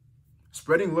love.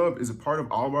 Spreading love is a part of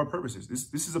all of our purposes.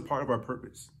 This is a part of our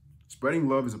purpose. Spreading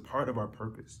love is a part of our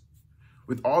purpose.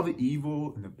 With all the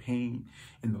evil and the pain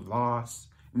and the loss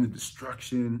and the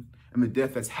destruction and the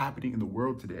death that's happening in the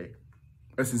world today,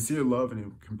 a sincere love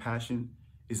and compassion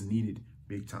is needed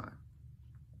big time.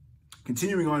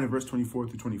 Continuing on in verse 24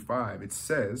 through 25, it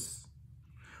says,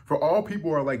 "For all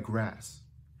people are like grass,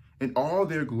 and all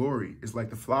their glory is like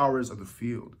the flowers of the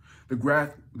field. The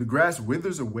grass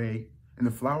withers away, and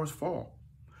the flowers fall.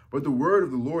 But the word of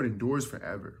the Lord endures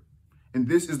forever. And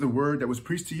this is the word that was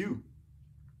preached to you."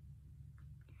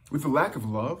 With the lack of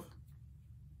love,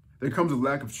 there comes a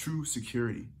lack of true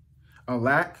security, a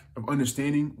lack of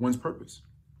understanding one's purpose.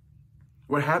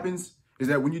 What happens is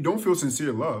that when you don't feel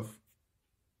sincere love,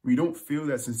 when you don't feel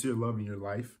that sincere love in your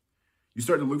life, you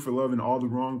start to look for love in all the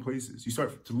wrong places. You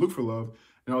start to look for love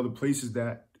in all the places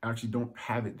that actually don't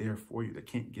have it there for you, that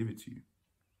can't give it to you.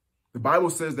 The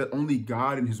Bible says that only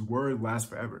God and his word last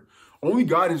forever. Only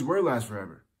God and his word last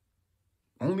forever.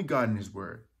 Only God and his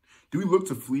word. Do we look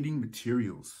to fleeting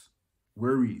materials,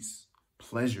 worries,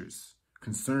 pleasures,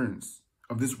 concerns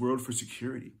of this world for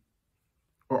security?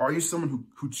 Or are you someone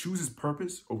who chooses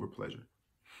purpose over pleasure?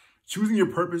 Choosing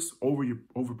your purpose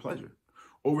over pleasure,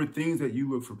 over things that you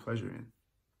look for pleasure in.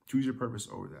 Choose your purpose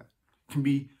over that. It can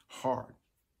be hard.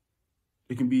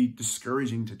 It can be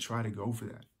discouraging to try to go for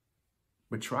that.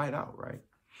 But try it out, right?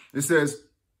 It says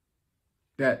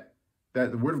that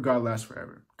the word of God lasts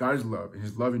forever. God is love, and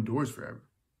his love endures forever.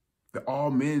 That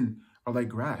all men are like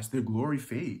grass. Their glory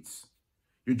fades.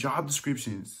 Your job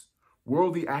descriptions,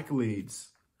 worldly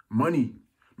accolades, money,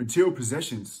 material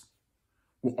possessions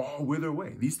will all wither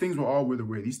away. These things will all wither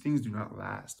away. These things do not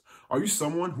last. Are you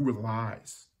someone who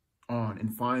relies on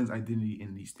and finds identity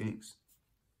in these things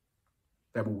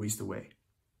that will waste away?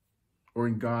 Or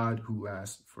in God who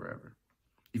lasts forever?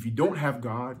 If you don't have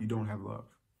God, you don't have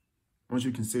love. I want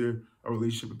you to consider a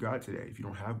relationship with God today if you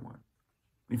don't have one.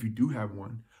 And if you do have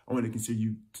one, I want to consider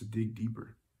you to dig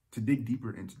deeper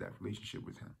into that relationship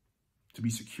with him, to be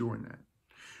secure in that.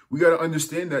 We got to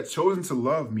understand that chosen to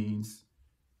love means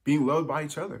being loved by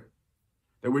each other,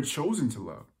 that we're chosen to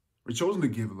love. We're chosen to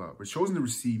give love. We're chosen to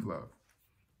receive love,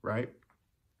 right?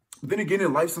 But then again,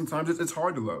 in life, sometimes it's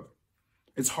hard to love.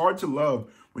 It's hard to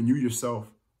love when you yourself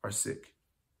are sick.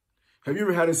 Have you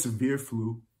ever had a severe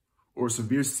flu or a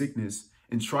severe sickness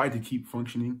and tried to keep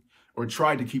functioning or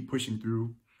tried to keep pushing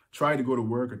through, tried to go to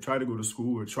work or tried to go to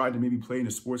school or tried to maybe play in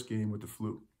a sports game with the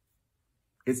flu?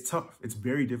 It's tough. It's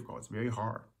very difficult. It's very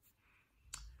hard.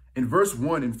 In verse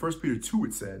 1 in 1 Peter 2,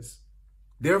 it says,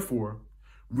 therefore,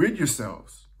 rid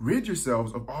yourselves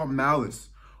of all malice,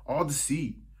 all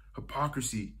deceit,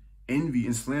 hypocrisy, envy,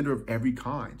 and slander of every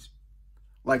kind.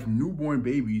 Like newborn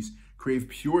babies, crave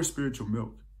pure spiritual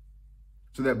milk,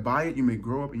 so that by it you may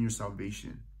grow up in your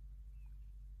salvation.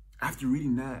 After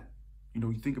reading that,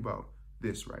 you think about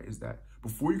this, right? Is that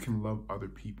before you can love other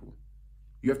people,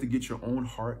 you have to get your own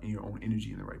heart and your own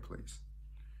energy in the right place.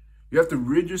 You have to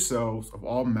rid yourselves of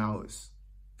all malice,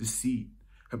 deceit,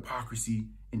 hypocrisy,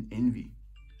 and envy.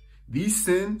 These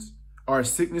sins are a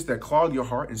sickness that clog your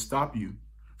heart and stop you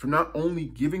from not only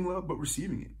giving love, but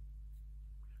receiving it.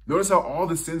 Notice how all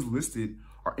the sins listed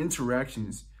are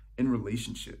interactions in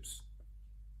relationships.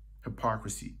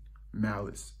 Hypocrisy,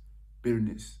 malice,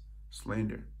 bitterness,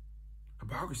 slander.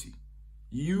 Hypocrisy.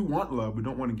 You want love, but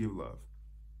don't want to give love.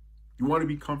 You want to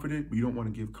be comforted, but you don't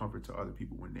want to give comfort to other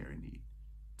people when they're in need.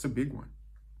 It's a big one.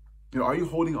 Are you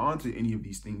holding on to any of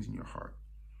these things in your heart?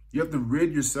 You have to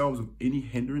rid yourselves of any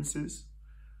hindrances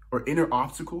or inner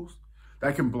obstacles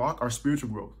that can block our spiritual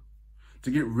growth,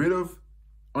 to get rid of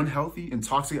unhealthy and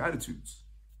toxic attitudes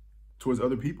towards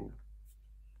other people.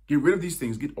 Get rid of these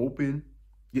things. Get open,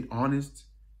 get honest,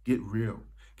 get real.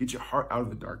 Get your heart out of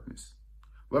the darkness.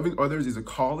 Loving others is a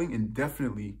calling and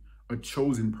definitely a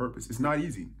chosen purpose. It's not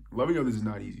easy. Loving others is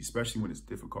not easy, especially when it's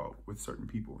difficult with certain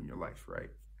people in your life, right?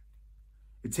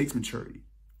 It takes maturity.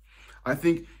 I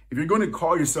think if you're going to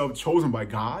call yourself chosen by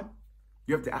God,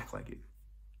 you have to act like it.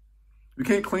 We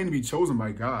can't claim to be chosen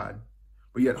by God,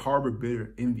 but yet harbor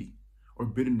bitter envy or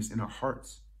bitterness in our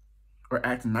hearts, or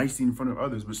act nicely in front of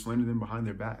others but slander them behind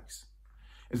their backs.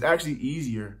 It's actually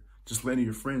easier to slander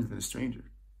your friends than a stranger.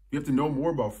 You have to know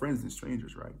more about friends than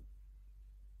strangers, right?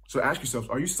 So ask yourselves,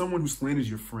 are you someone who slanders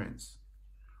your friends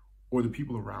or the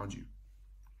people around you?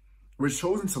 We're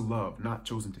chosen to love, not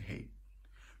chosen to hate.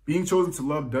 Being chosen to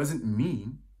love doesn't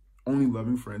mean only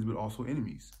loving friends, but also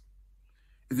enemies.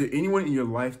 Is there anyone in your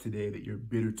life today that you're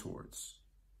bitter towards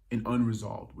and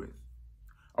unresolved with?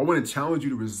 I want to challenge you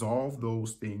to resolve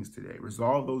those things today.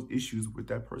 Resolve those issues with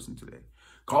that person today.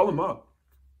 Call them up.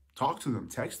 Talk to them.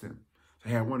 Text them. Say,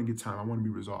 hey, I want to get time. I want to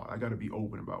be resolved. I got to be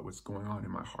open about what's going on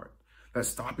in my heart. That's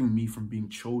stopping me from being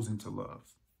chosen to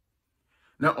love.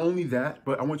 Not only that,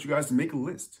 but I want you guys to make a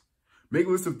list. Make a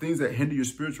list of things that hinder your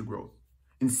spiritual growth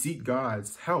and seek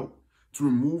God's help to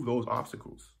remove those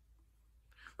obstacles.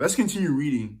 Let's continue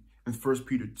reading in 1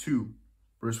 Peter 2,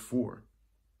 verse 4.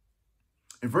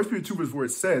 In 1 Peter 2, verse 4, it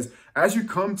says, as you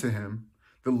come to him,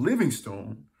 the living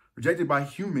stone, rejected by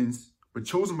humans, but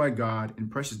chosen by God and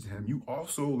precious to him, you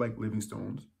also, like living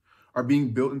stones, are being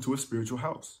built into a spiritual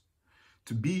house,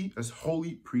 to be a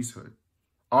holy priesthood,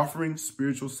 offering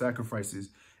spiritual sacrifices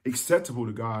acceptable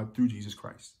to God through Jesus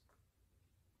Christ.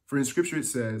 For in Scripture it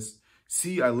says,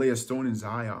 see, I lay a stone in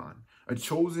Zion, a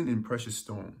chosen and precious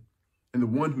stone, and the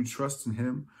one who trusts in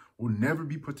him will never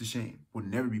be put to shame, will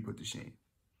never be put to shame.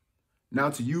 Now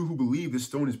to you who believe, this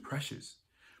stone is precious,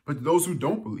 but to those who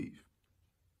don't believe,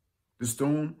 the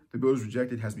stone the builders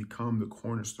rejected has become the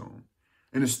cornerstone,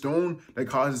 and a stone that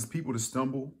causes people to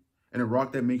stumble, and a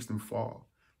rock that makes them fall.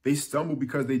 They stumble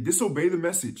because they disobey the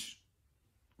message,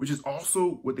 which is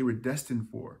also what they were destined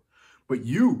for. But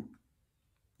you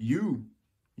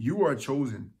are a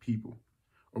chosen people,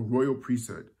 a royal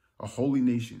priesthood, a holy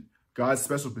nation, God's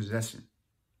special possession,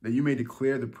 that you may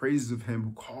declare the praises of him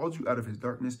who called you out of his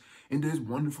darkness into his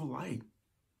wonderful light.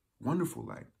 Wonderful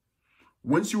light.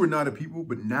 Once you were not a people,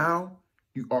 but now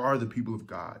you are the people of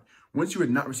God. Once you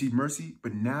had not received mercy,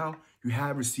 but now you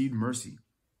have received mercy.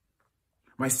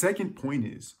 My second point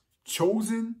is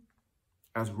chosen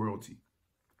as royalty.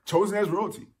 Chosen as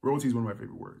royalty. Royalty is one of my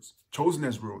favorite words. Chosen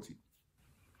as royalty.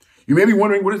 You may be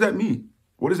wondering, what does that mean?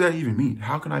 What does that even mean?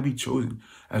 How can I be chosen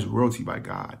as royalty by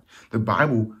God? The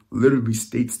Bible literally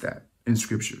states that in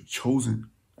Scripture. Chosen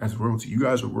as royalty. You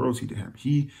guys are royalty to him.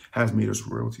 He has made us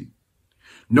royalty.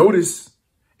 Notice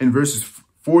in verses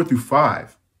 4 through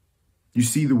 5, you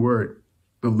see the word,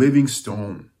 the living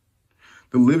stone.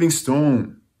 The living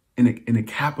stone in a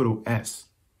capital S.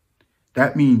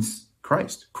 That means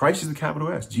Christ. Christ is the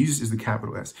capital S. Jesus is the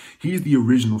capital S. He is the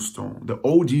original stone, the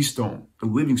OG stone, the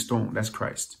living stone. That's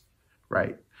Christ,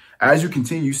 right? As you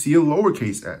continue, you see a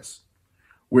lowercase s,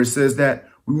 where it says that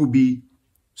we will be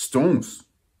stones,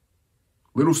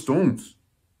 little stones,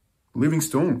 living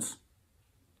stones.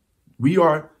 We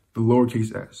are the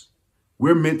lowercase s.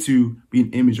 We're meant to be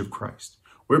an image of Christ.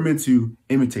 We're meant to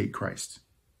imitate Christ.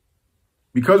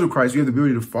 Because of Christ, we have the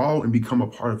ability to follow and become a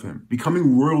part of him,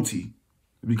 becoming royalty,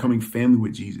 becoming family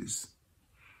with Jesus.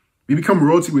 We become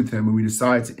royalty with him when we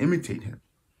decide to imitate him.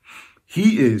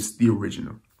 He is the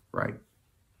original, right?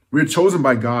 We are chosen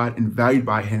by God and valued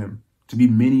by him to be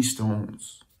many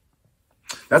stones.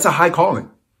 That's a high calling.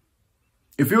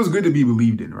 It feels good to be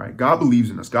believed in, right? God believes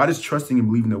in us. God is trusting and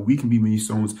believing that we can be many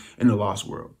stones in a lost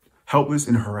world, helpless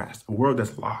and harassed, a world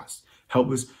that's lost,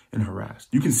 helpless and harassed.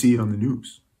 You can see it on the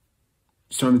news.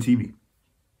 It's on the TV.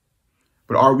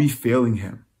 But are we failing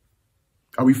him?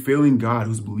 Are we failing God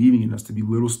who's believing in us to be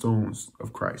little stones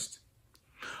of Christ?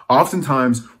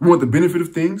 Oftentimes, we want the benefit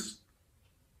of things,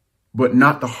 but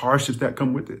not the hardships that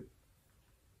come with it.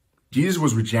 Jesus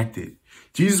was rejected.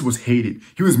 Jesus was hated.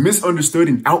 He was misunderstood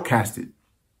and outcasted.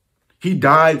 He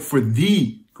died for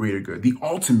the greater good, the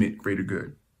ultimate greater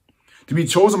good. To be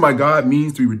chosen by God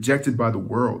means to be rejected by the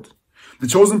world. The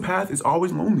chosen path is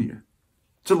always lonelier.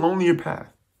 It's a lonelier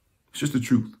path. It's just the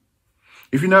truth.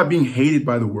 If you're not being hated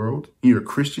by the world and you're a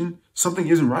Christian, something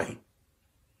isn't right.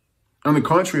 On the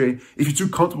contrary, if you're too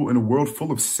comfortable in a world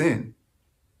full of sin,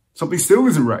 something still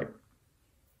isn't right.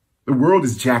 The world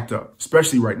is jacked up,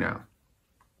 especially right now.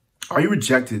 Are you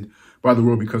rejected by the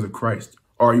world because of Christ?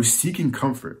 Or are you seeking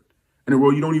comfort in a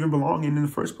world you don't even belong in the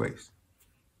first place?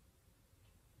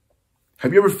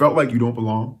 Have you ever felt like you don't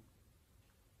belong?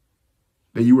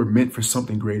 That you were meant for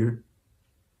something greater?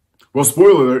 Well,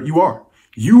 spoiler alert, you are.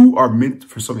 You are meant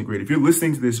for something greater. If you're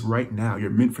listening to this right now, you're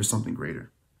meant for something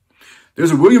greater.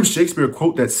 There's a William Shakespeare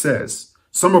quote that says,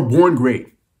 "Some are born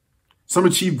great, some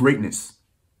achieve greatness,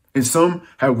 and some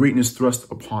have greatness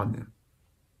thrust upon them."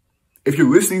 If you're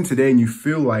listening today and you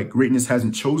feel like greatness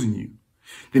hasn't chosen you,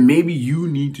 then maybe you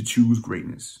need to choose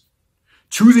greatness.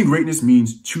 Choosing greatness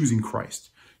means choosing Christ.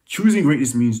 Choosing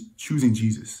greatness means choosing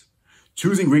Jesus.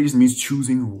 Choosing greatness means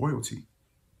choosing royalty.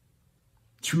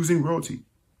 Choosing royalty.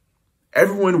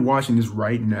 Everyone watching this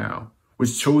right now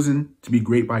was chosen to be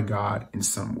great by God in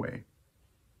some way.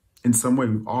 In some way,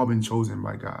 we've all been chosen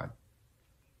by God.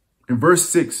 In verse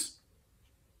 6,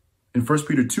 in 1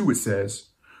 Peter 2, it says,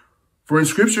 "For in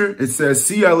scripture it says,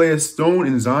 'See, I lay a stone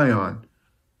in Zion,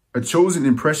 a chosen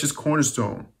and precious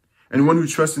cornerstone, and one who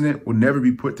trusts in it will never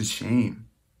be put to shame.'"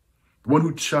 The one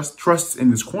who trusts in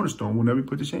this cornerstone will never be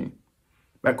put to shame.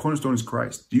 That cornerstone is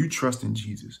Christ. Do you trust in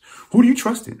Jesus? Who do you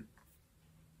trust in?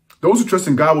 Those who trust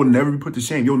in God will never be put to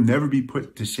shame. You'll never be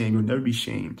put to shame. You'll never be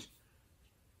shamed.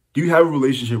 Do you have a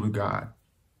relationship with God?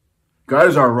 God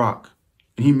is our rock,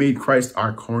 and he made Christ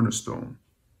our cornerstone.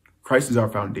 Christ is our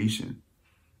foundation.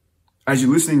 As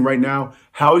you're listening right now,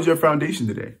 how is your foundation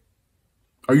today?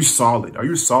 Are you solid? Are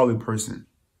you a solid person?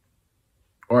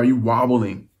 Or are you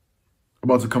wobbling,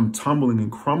 about to come tumbling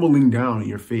and crumbling down in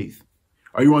your faith?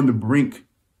 Are you on the brink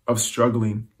of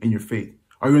struggling in your faith?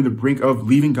 Are you on the brink of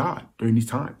leaving God during these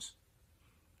times?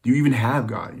 Do you even have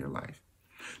God in your life?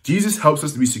 Jesus helps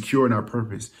us to be secure in our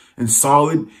purpose and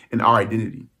solid in our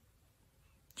identity.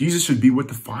 Jesus should be what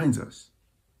defines us.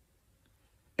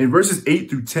 In verses 8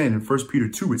 through 10 in 1 Peter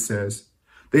 2, it says,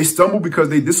 "They stumble because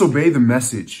they disobey the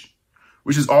message,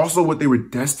 which is also what they were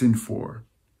destined for.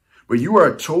 But you are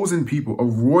a chosen people, a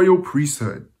royal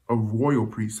priesthood,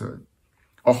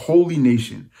 a holy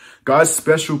nation, God's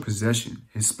special possession,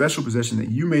 his special possession,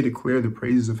 that you may declare the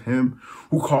praises of him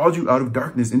who called you out of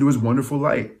darkness into his wonderful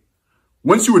light.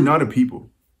 Once you were not a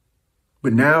people,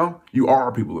 but now you are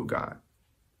a people of God.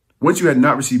 Once you had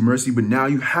not received mercy, but now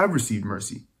you have received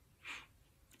mercy."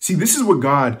 See, this is who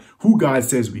God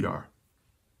says we are.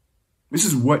 This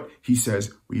is what he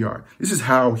says we are. This is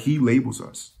how he labels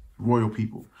us, royal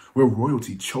people. We're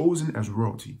royalty, chosen as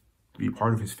royalty to be a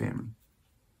part of his family.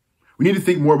 We need to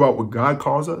think more about what God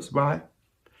calls us by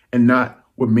and not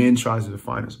what man tries to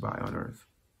define us by on earth.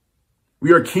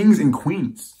 We are kings and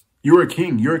queens. You're a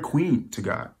king. You're a queen to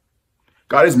God.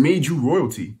 God has made you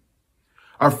royalty.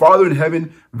 Our Father in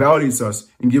heaven validates us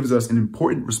and gives us an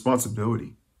important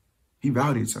responsibility. He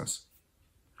validates us.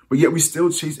 But yet we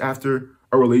still chase after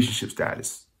a relationship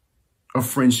status, a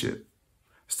friendship,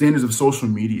 standards of social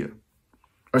media,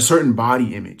 a certain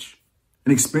body image,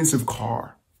 an expensive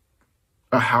car,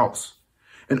 a house,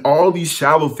 and all these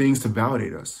shallow things to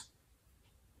validate us.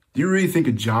 Do you really think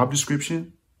a job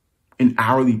description and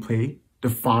hourly pay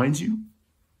defines you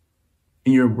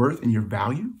and your worth and your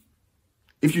value?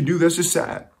 If you do, that's just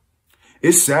sad.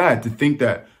 It's sad to think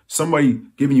that somebody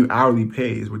giving you hourly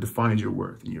pay is what defines your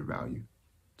worth and your value.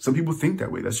 Some people think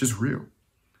that way. That's just real.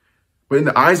 But in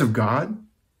the eyes of God,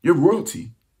 you're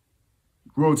royalty.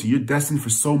 Royalty, you're destined for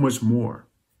so much more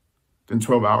than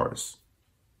 12 hours.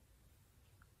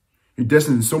 You're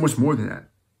destined to so much more than that.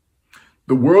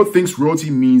 The world thinks royalty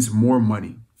means more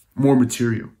money, more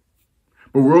material.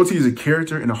 But royalty is a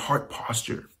character and a heart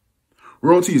posture.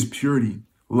 Royalty is purity,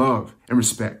 love, and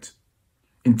respect.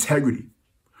 Integrity.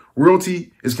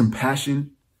 Royalty is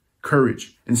compassion,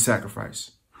 courage, and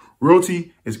sacrifice.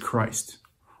 Royalty is Christ.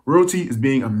 Royalty is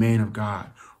being a man of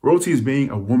God. Royalty is being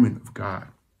a woman of God.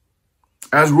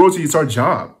 As royalty, it's our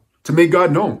job to make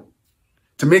God known,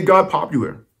 to make God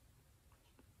popular,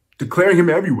 declaring him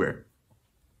everywhere.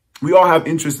 We all have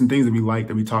interests in things that we like,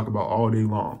 that we talk about all day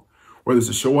long, whether it's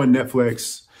a show on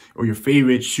Netflix or your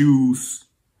favorite shoes,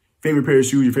 favorite pair of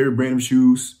shoes, your favorite brand of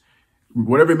shoes,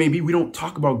 whatever it may be. We don't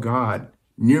talk about God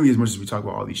nearly as much as we talk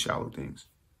about all these shallow things.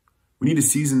 We need to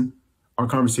season our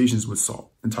conversations with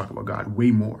salt and talk about God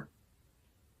way more.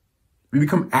 We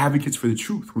become advocates for the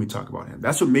truth when we talk about him.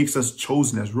 That's what makes us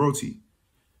chosen as royalty,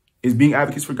 is being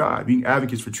advocates for God, being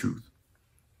advocates for truth.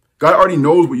 God already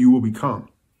knows what you will become.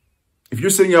 If you're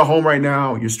sitting at home right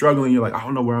now, you're struggling, you're like, I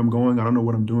don't know where I'm going, I don't know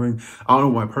what I'm doing, I don't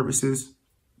know what my purpose is.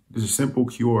 There's a simple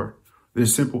cure.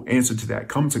 There's a simple answer to that.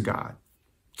 Come to God.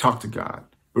 Talk to God.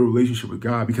 Build a relationship with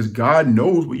God, because God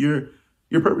knows what your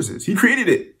purpose is. He created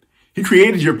it. He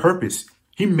created your purpose.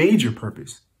 He made your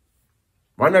purpose.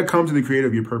 Why not come to the creator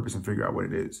of your purpose and figure out what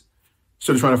it is?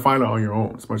 Instead of trying to find it on your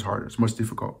own. It's much harder. It's much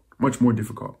difficult. Much more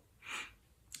difficult.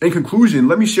 In conclusion,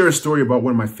 let me share a story about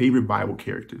one of my favorite Bible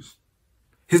characters.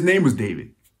 His name was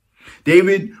David.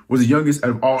 David was the youngest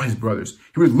out of all his brothers.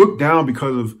 He was looked down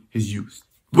because of his youth.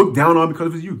 Looked down on because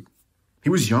of his youth. He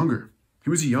was younger. He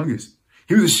was the youngest.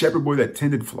 He was a shepherd boy that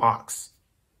tended flocks.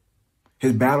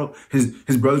 His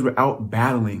brothers were out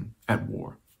battling at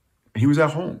war. And he was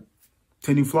at home,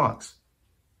 tending flocks.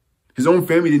 His own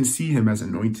family didn't see him as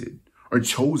anointed or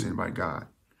chosen by God.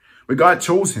 But God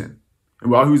chose him. And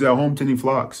while he was at home tending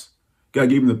flocks, God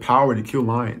gave him the power to kill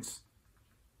lions,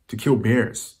 to kill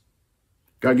bears.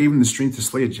 God gave him the strength to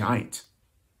slay a giant.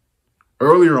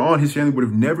 Earlier on, his family would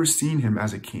have never seen him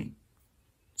as a king.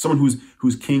 Someone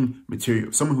who's king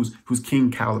material, someone who's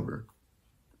king caliber.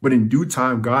 But in due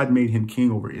time, God made him king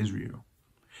over Israel.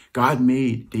 God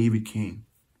made David king.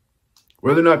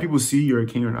 Whether or not people see you're a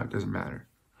king or not doesn't matter.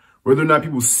 Whether or not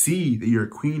people see that you're a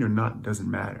queen or not doesn't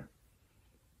matter.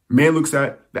 Man looks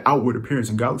at the outward appearance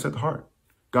and God looks at the heart.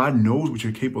 God knows what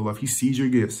you're capable of. He sees your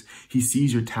gifts. He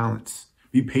sees your talents.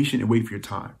 Be patient and wait for your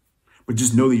time. But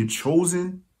just know that you're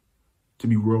chosen to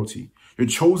be royalty. You're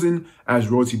chosen as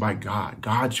royalty by God.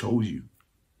 God chose you.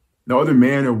 No other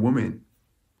man or woman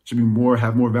should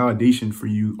have more validation for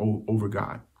you over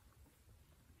God.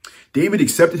 David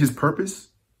accepted his purpose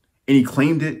and he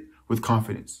claimed it with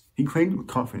confidence. He claimed it with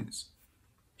confidence.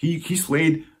 He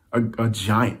slayed a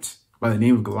giant by the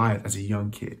name of Goliath as a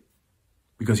young kid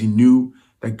because he knew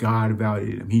that God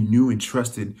validated him. He knew and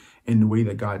trusted in the way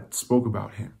that God spoke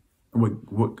about him and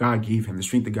what God gave him, the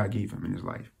strength that God gave him in his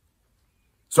life.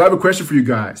 So I have a question for you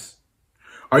guys.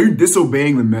 Are you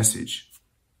disobeying the message?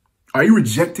 Are you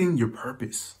rejecting your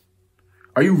purpose?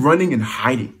 Are you running and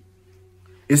hiding?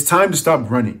 It's time to stop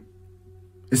running.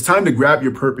 It's time to grab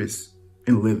your purpose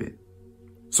and live it.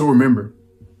 So remember,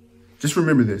 just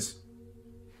remember this.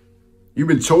 You've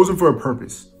been chosen for a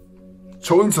purpose,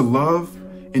 chosen to love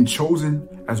and chosen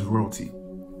as royalty.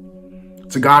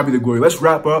 To God be the glory. Let's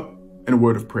wrap up in a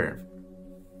word of prayer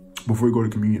before we go to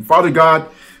communion. Father God,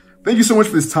 thank you so much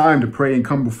for this time to pray and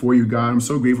come before you, God. I'm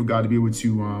so grateful, God, to be able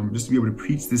to just to be able to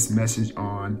preach this message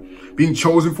on being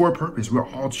chosen for a purpose. We're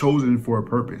all chosen for a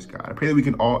purpose, God. I pray that we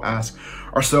can all ask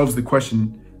ourselves the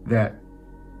question that,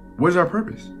 what is our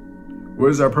purpose? What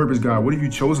is our purpose, God? What have you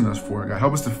chosen us for, God?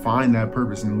 Help us to find that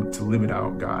purpose and to live it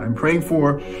out, God. I'm praying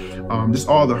for just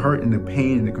all the hurt and the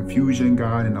pain and the confusion,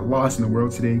 God, and the loss in the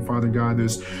world today, Father God.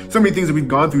 There's so many things that we've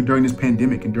gone through during this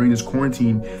pandemic and during this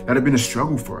quarantine that have been a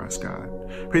struggle for us, God.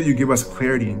 Pray that you give us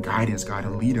clarity and guidance, God,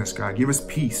 and lead us, God. Give us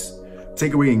peace.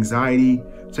 Take away anxiety.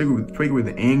 Take away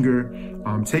the anger.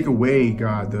 Take away,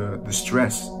 God, the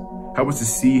stress. Help us to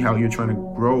see how you're trying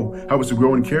to grow. Help us to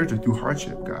grow in character through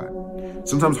hardship, God.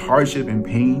 Sometimes hardship and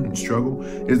pain and struggle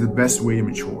is the best way to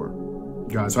mature,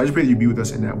 God. So I just pray that you be with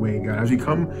us in that way, God. As we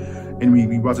come and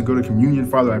we about to go to communion,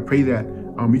 Father, I pray that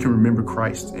we can remember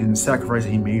Christ and the sacrifice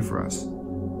that he made for us,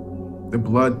 the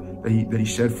blood that he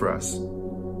shed for us,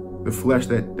 the flesh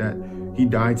that he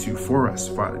died for us,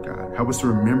 Father God. Help us to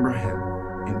remember him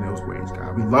in those ways,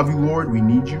 God. We love you, Lord. We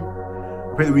need you.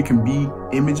 I pray that we can be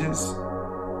images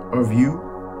of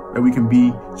you, that we can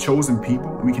be chosen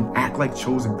people, and we can act like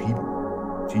chosen people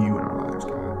to you in our lives,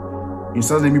 God. In your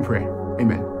son's name we pray.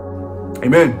 Amen.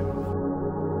 Amen.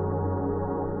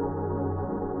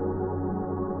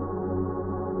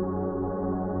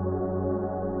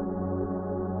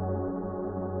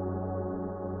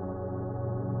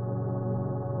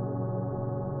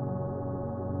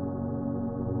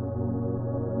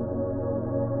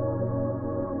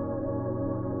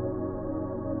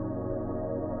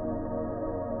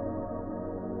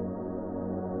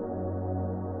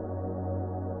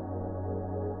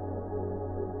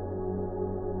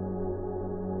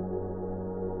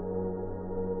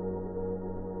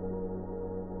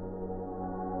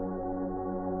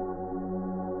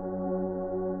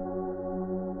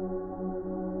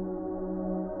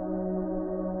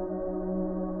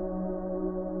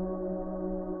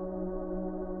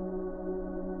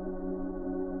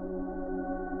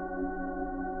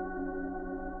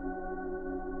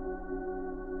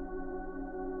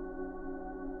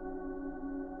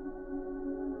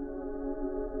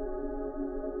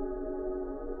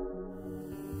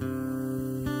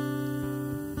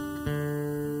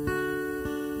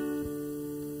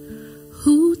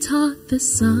 taught the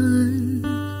sun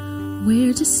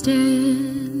where to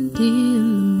stand in the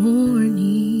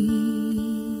morning?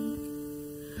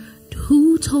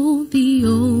 Who told the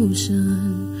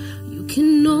ocean you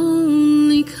can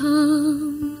only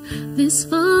come this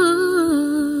far?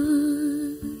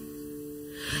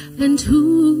 And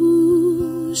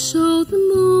who showed the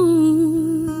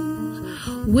moon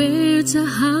where to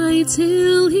hide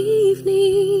till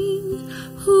evening?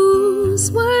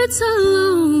 Whose words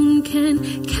alone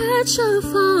can catch a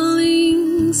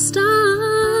falling star?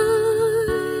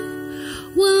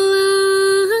 Well,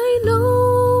 I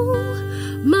know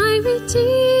my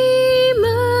Redeemer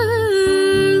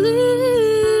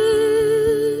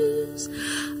lives.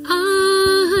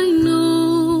 I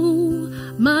know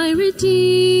my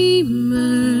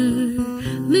Redeemer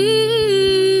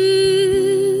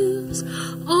lives.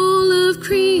 All of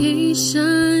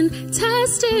creation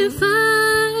testifies.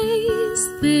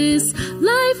 This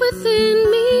life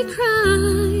within me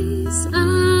cries.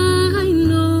 I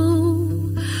know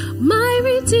my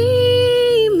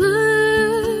Redeemer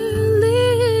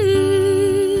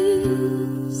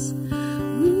lives.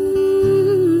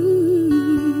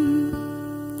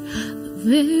 The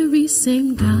very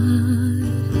same God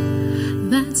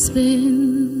that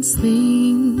spins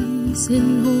things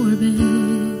in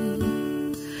orbit,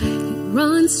 He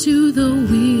runs to the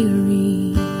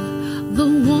weary, the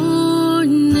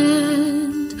worn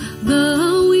and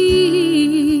the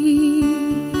weak,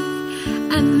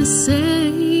 and the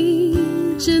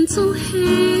same gentle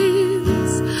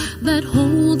hands that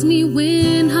hold me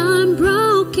when I'm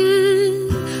broken,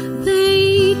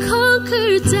 they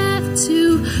conquer death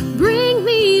to bring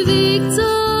me victory.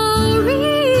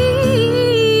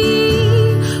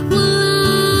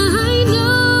 Well, I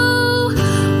know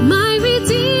my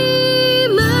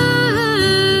Redeemer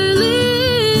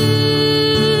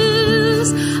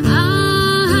lives.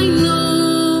 I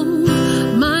know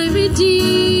my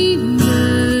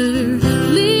Redeemer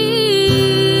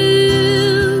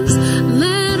lives.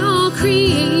 Let all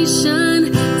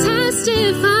creation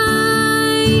testify.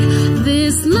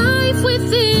 This life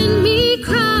within me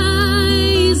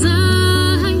cries.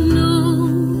 I know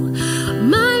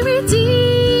my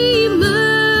Redeemer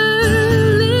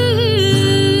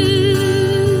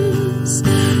lives.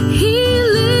 He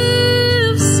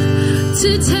lives to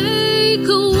take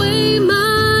away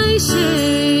my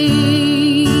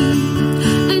shame,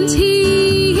 and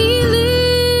He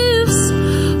lives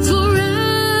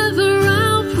forever.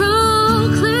 I'll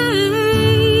proclaim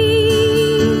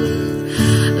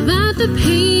that the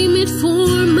payment for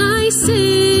my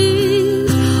sin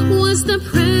was the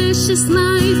precious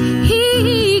life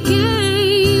He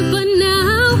gave. But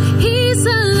now He's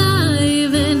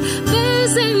alive and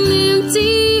there's an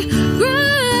empty grave.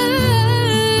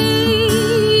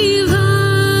 I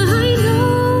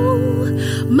know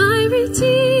my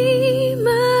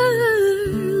Redeemer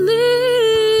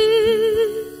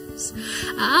lives.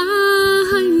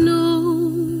 I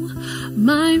know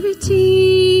my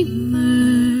Redeemer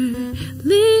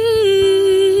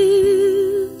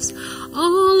lives.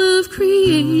 All of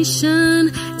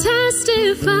creation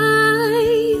testifies.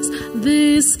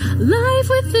 This life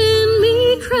within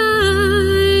me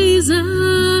cries. I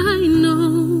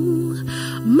know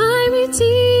my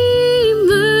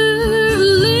Redeemer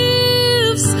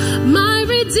lives. My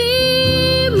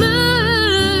Redeemer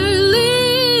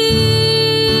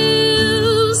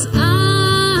lives.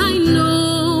 I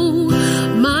know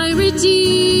my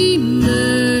Redeemer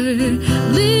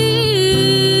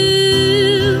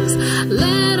lives.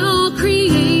 Let all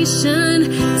creation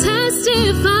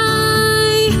testify.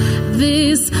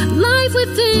 This life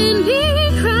within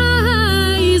me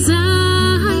cries.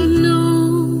 I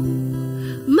know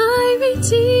my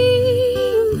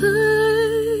Redeemer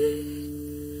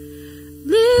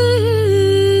lives.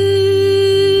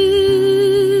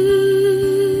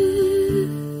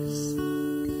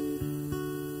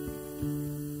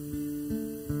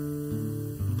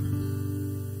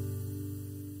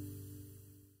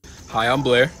 Hi, I'm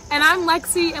Blair, And I'm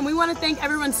Lexi, and we want to thank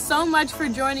everyone so much for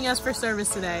joining us for service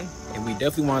today. and we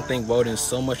definitely want to thank Weldon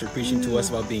so much for preaching to us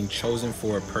about being chosen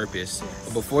for a purpose.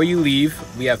 But before you leave,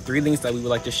 we have 3 links that we would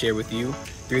like to share with you.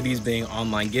 3 of these being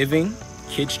online giving,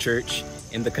 kids church,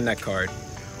 and the Connect card.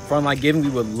 For online giving, we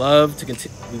would love to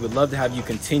have you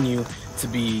continue to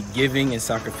be giving and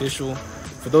sacrificial.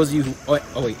 For those of you who,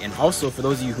 and also for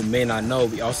those of you who may not know,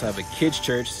 we also have a kids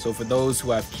church. So for those who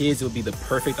have kids, it will be the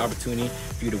perfect opportunity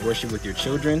for you to worship with your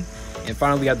children. And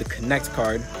finally, we have the Connect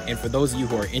card. And for those of you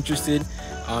who are interested,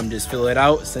 just fill it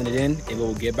out, send it in, and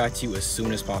we'll get back to you as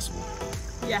soon as possible.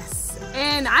 Yes,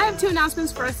 and I have 2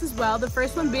 announcements for us as well. The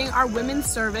first one being our women's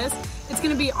service. It's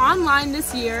going to be online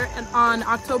this year and on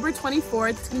October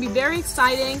 24th. It's going to be very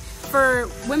exciting for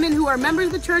women who are members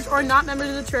of the church or not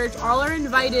members of the church. All are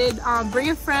invited. Bring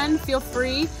a friend, feel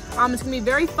free. It's going to be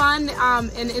very fun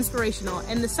and inspirational.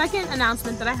 And the second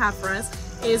announcement that I have for us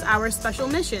is our special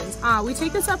missions. We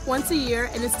take this up once a year,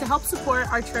 and it's to help support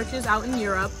our churches out in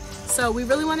Europe. So we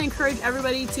really want to encourage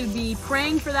everybody to be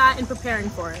praying for that and preparing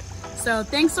for it. So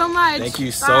thanks so much. Thank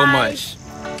you so much.